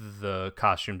with the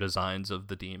costume designs of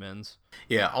the demons.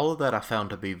 Yeah, all of that I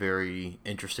found to be very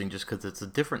interesting, just because it's a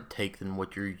different take than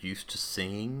what you're used to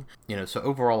seeing. So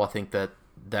overall I think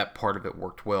that part of it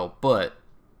worked well, but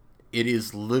it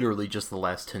is literally just the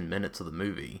last 10 minutes of the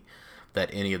movie that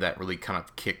any of that really kind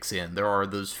of kicks in. There are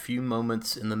those few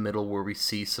moments in the middle where we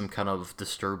see some kind of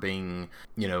disturbing,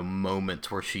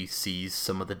 moments where she sees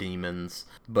some of the demons,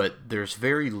 but there's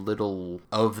very little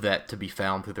of that to be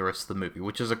found through the rest of the movie,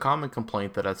 which is a common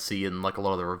complaint that I see in like a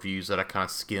lot of the reviews that I kind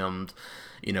of skimmed,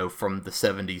 from the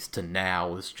 70s to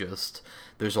now, is just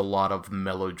there's a lot of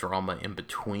melodrama in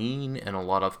between and a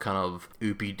lot of kind of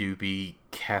oopy-doopy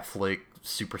Catholic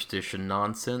superstition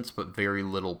nonsense, but very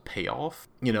little payoff.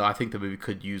 I think the movie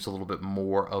could use a little bit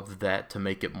more of that to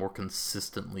make it more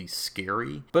consistently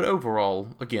scary. But overall,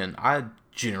 again, I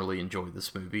generally enjoy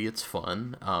this movie. It's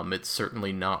fun. It's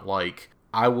certainly not like,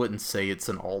 I wouldn't say it's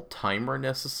an all-timer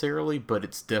necessarily, but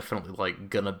it's definitely like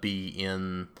gonna be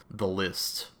in the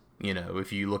list.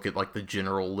 If you look at like the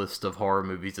general list of horror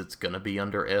movies, it's gonna be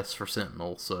under S for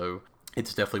Sentinel, so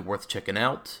it's definitely worth checking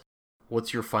out.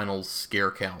 What's your final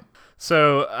scare count?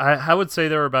 So I would say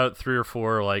there were about 3 or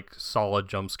 4 like solid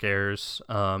jump scares,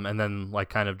 and then like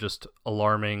kind of just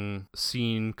alarming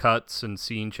scene cuts and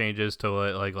scene changes to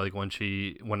like when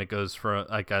it goes from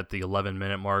like at the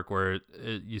 11-minute mark where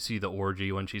you see the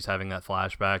orgy when she's having that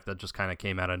flashback that just kind of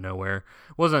came out of nowhere.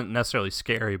 It wasn't necessarily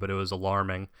scary, but it was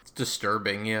alarming. It's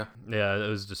disturbing, yeah. Yeah, it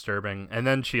was disturbing. And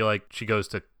then she goes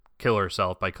to kill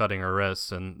herself by cutting her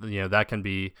wrists, and that can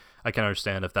be, I can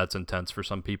understand if that's intense for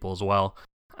some people as well.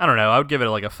 I don't know, I would give it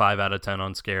like a 5 out of 10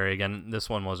 on scary. Again, this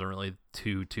one wasn't really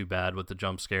too bad with the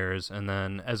jump scares. And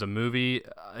then as a movie,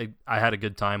 I had a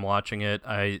good time watching it.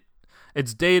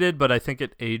 It's dated, but I think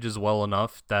it ages well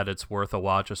enough that it's worth a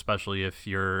watch, especially if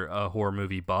you're a horror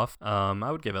movie buff. I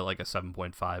would give it like a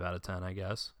 7.5 out of 10, I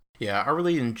guess. Yeah, I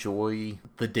really enjoy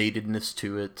the datedness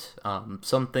to it.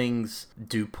 Some things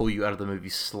do pull you out of the movie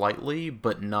slightly,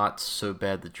 but not so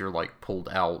bad that you're like pulled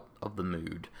out of the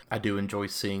mood. I do enjoy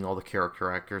seeing all the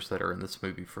character actors that are in this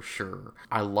movie for sure.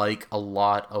 I like a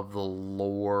lot of the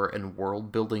lore and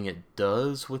world building it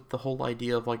does with the whole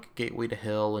idea of like a gateway to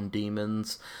hell and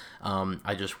demons.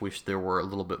 I just wish there were a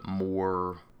little bit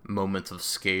more moments of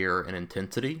scare and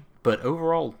intensity. But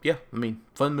overall, yeah,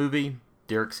 fun movie.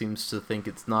 Derek seems to think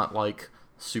it's not like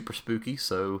super spooky,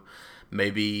 so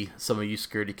maybe some of you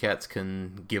scaredy cats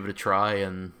can give it a try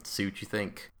and see what you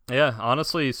think. Yeah,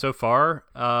 honestly, so far,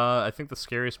 I think the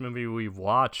scariest movie we've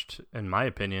watched, in my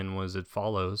opinion, was It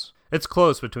Follows. It's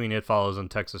close between It Follows and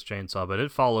Texas Chainsaw, but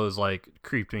It Follows, like,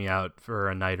 creeped me out for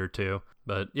a night or two.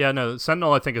 But yeah, no,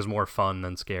 Sentinel I think is more fun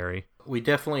than scary. We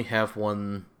definitely have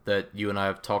one that you and I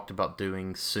have talked about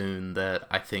doing soon that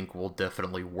I think will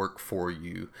definitely work for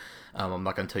you. I'm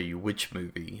not going to tell you which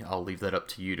movie. I'll leave that up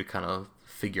to you to kind of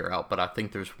figure out, but I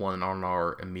think there's one on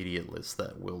our immediate list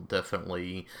that will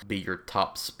definitely be your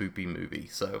top spoopy movie.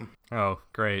 So, oh,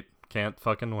 great. Can't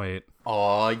fucking wait.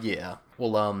 aw, yeah.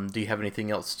 Well, do you have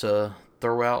anything else to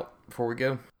throw out before we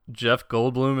go? Jeff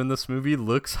Goldblum in this movie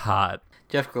looks hot.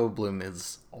 Jeff Goldblum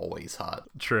is always hot.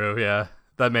 True, yeah.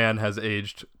 That man has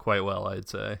aged quite well, I'd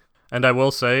say. And I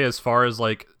will say, as far as,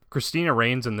 like, Christina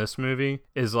Rains in this movie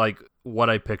is, like,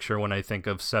 what I picture when I think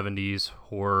of 70s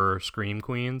horror scream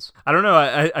queens. I don't know,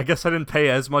 I guess I didn't pay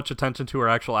as much attention to her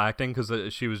actual acting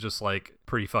because she was just, like,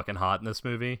 pretty fucking hot in this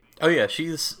movie. Oh yeah,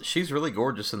 she's really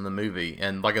gorgeous in the movie,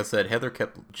 and like I said, Heather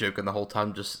kept joking the whole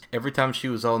time. Just every time she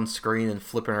was on screen and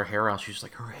flipping her hair around, she was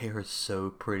like, "Her hair is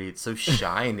so pretty, it's so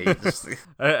shiny."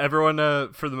 Everyone,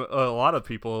 for a lot of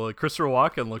people, like, Christopher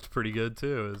Walken looked pretty good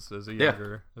too as a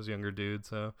younger dude.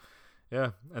 So.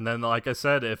 Yeah, and then like I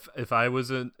said, if I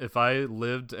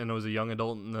lived and was a young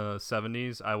adult in the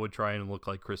 70s, I would try and look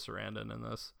like Chris Sarandon in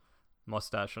this,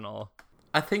 mustache and all.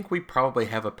 I think we probably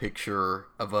have a picture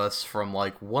of us from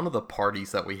like one of the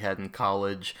parties that we had in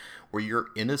college where you're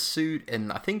in a suit,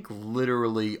 and I think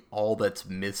literally all that's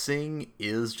missing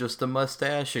is just a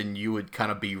mustache, and you would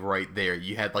kind of be right there.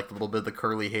 You had like a little bit of the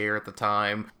curly hair at the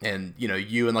time, and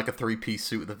you in like a 3-piece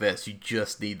suit with a vest, you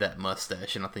just need that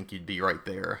mustache, and I think you'd be right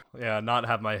there. Yeah, not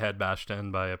have my head bashed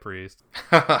in by a priest.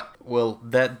 Well,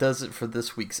 that does it for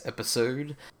this week's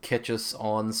episode. Catch us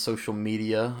on social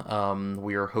media.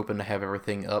 We are hoping to have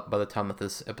everything up by the time that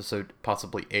this episode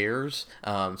possibly airs.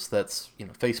 So that's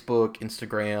Facebook,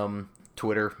 Instagram,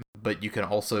 Twitter, but you can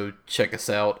also check us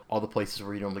out all the places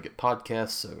where you normally get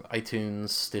podcasts, so iTunes,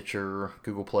 Stitcher,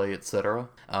 Google Play, etc.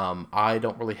 I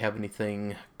don't really have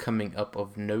anything coming up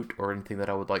of note or anything that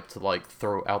I would like to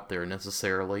throw out there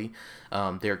necessarily.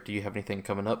 Derek, do you have anything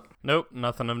coming up? Nope,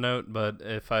 nothing of note, but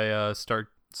if I start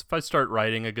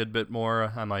writing a good bit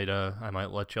more, I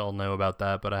might let y'all know about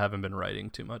that, but I haven't been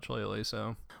writing too much lately,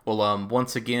 so. Well,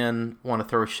 once again, want to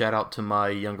throw a shout out to my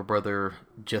younger brother,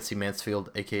 Jesse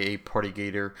Mansfield, aka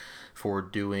Partygator, for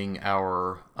doing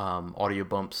our audio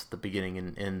bumps at the beginning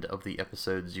and end of the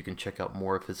episodes. You can check out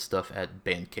more of his stuff at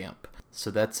Bandcamp. So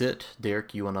that's it.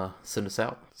 Derek, you want to send us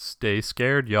out? Stay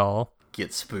scared, y'all.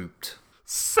 Get spooked.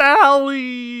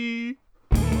 Sally!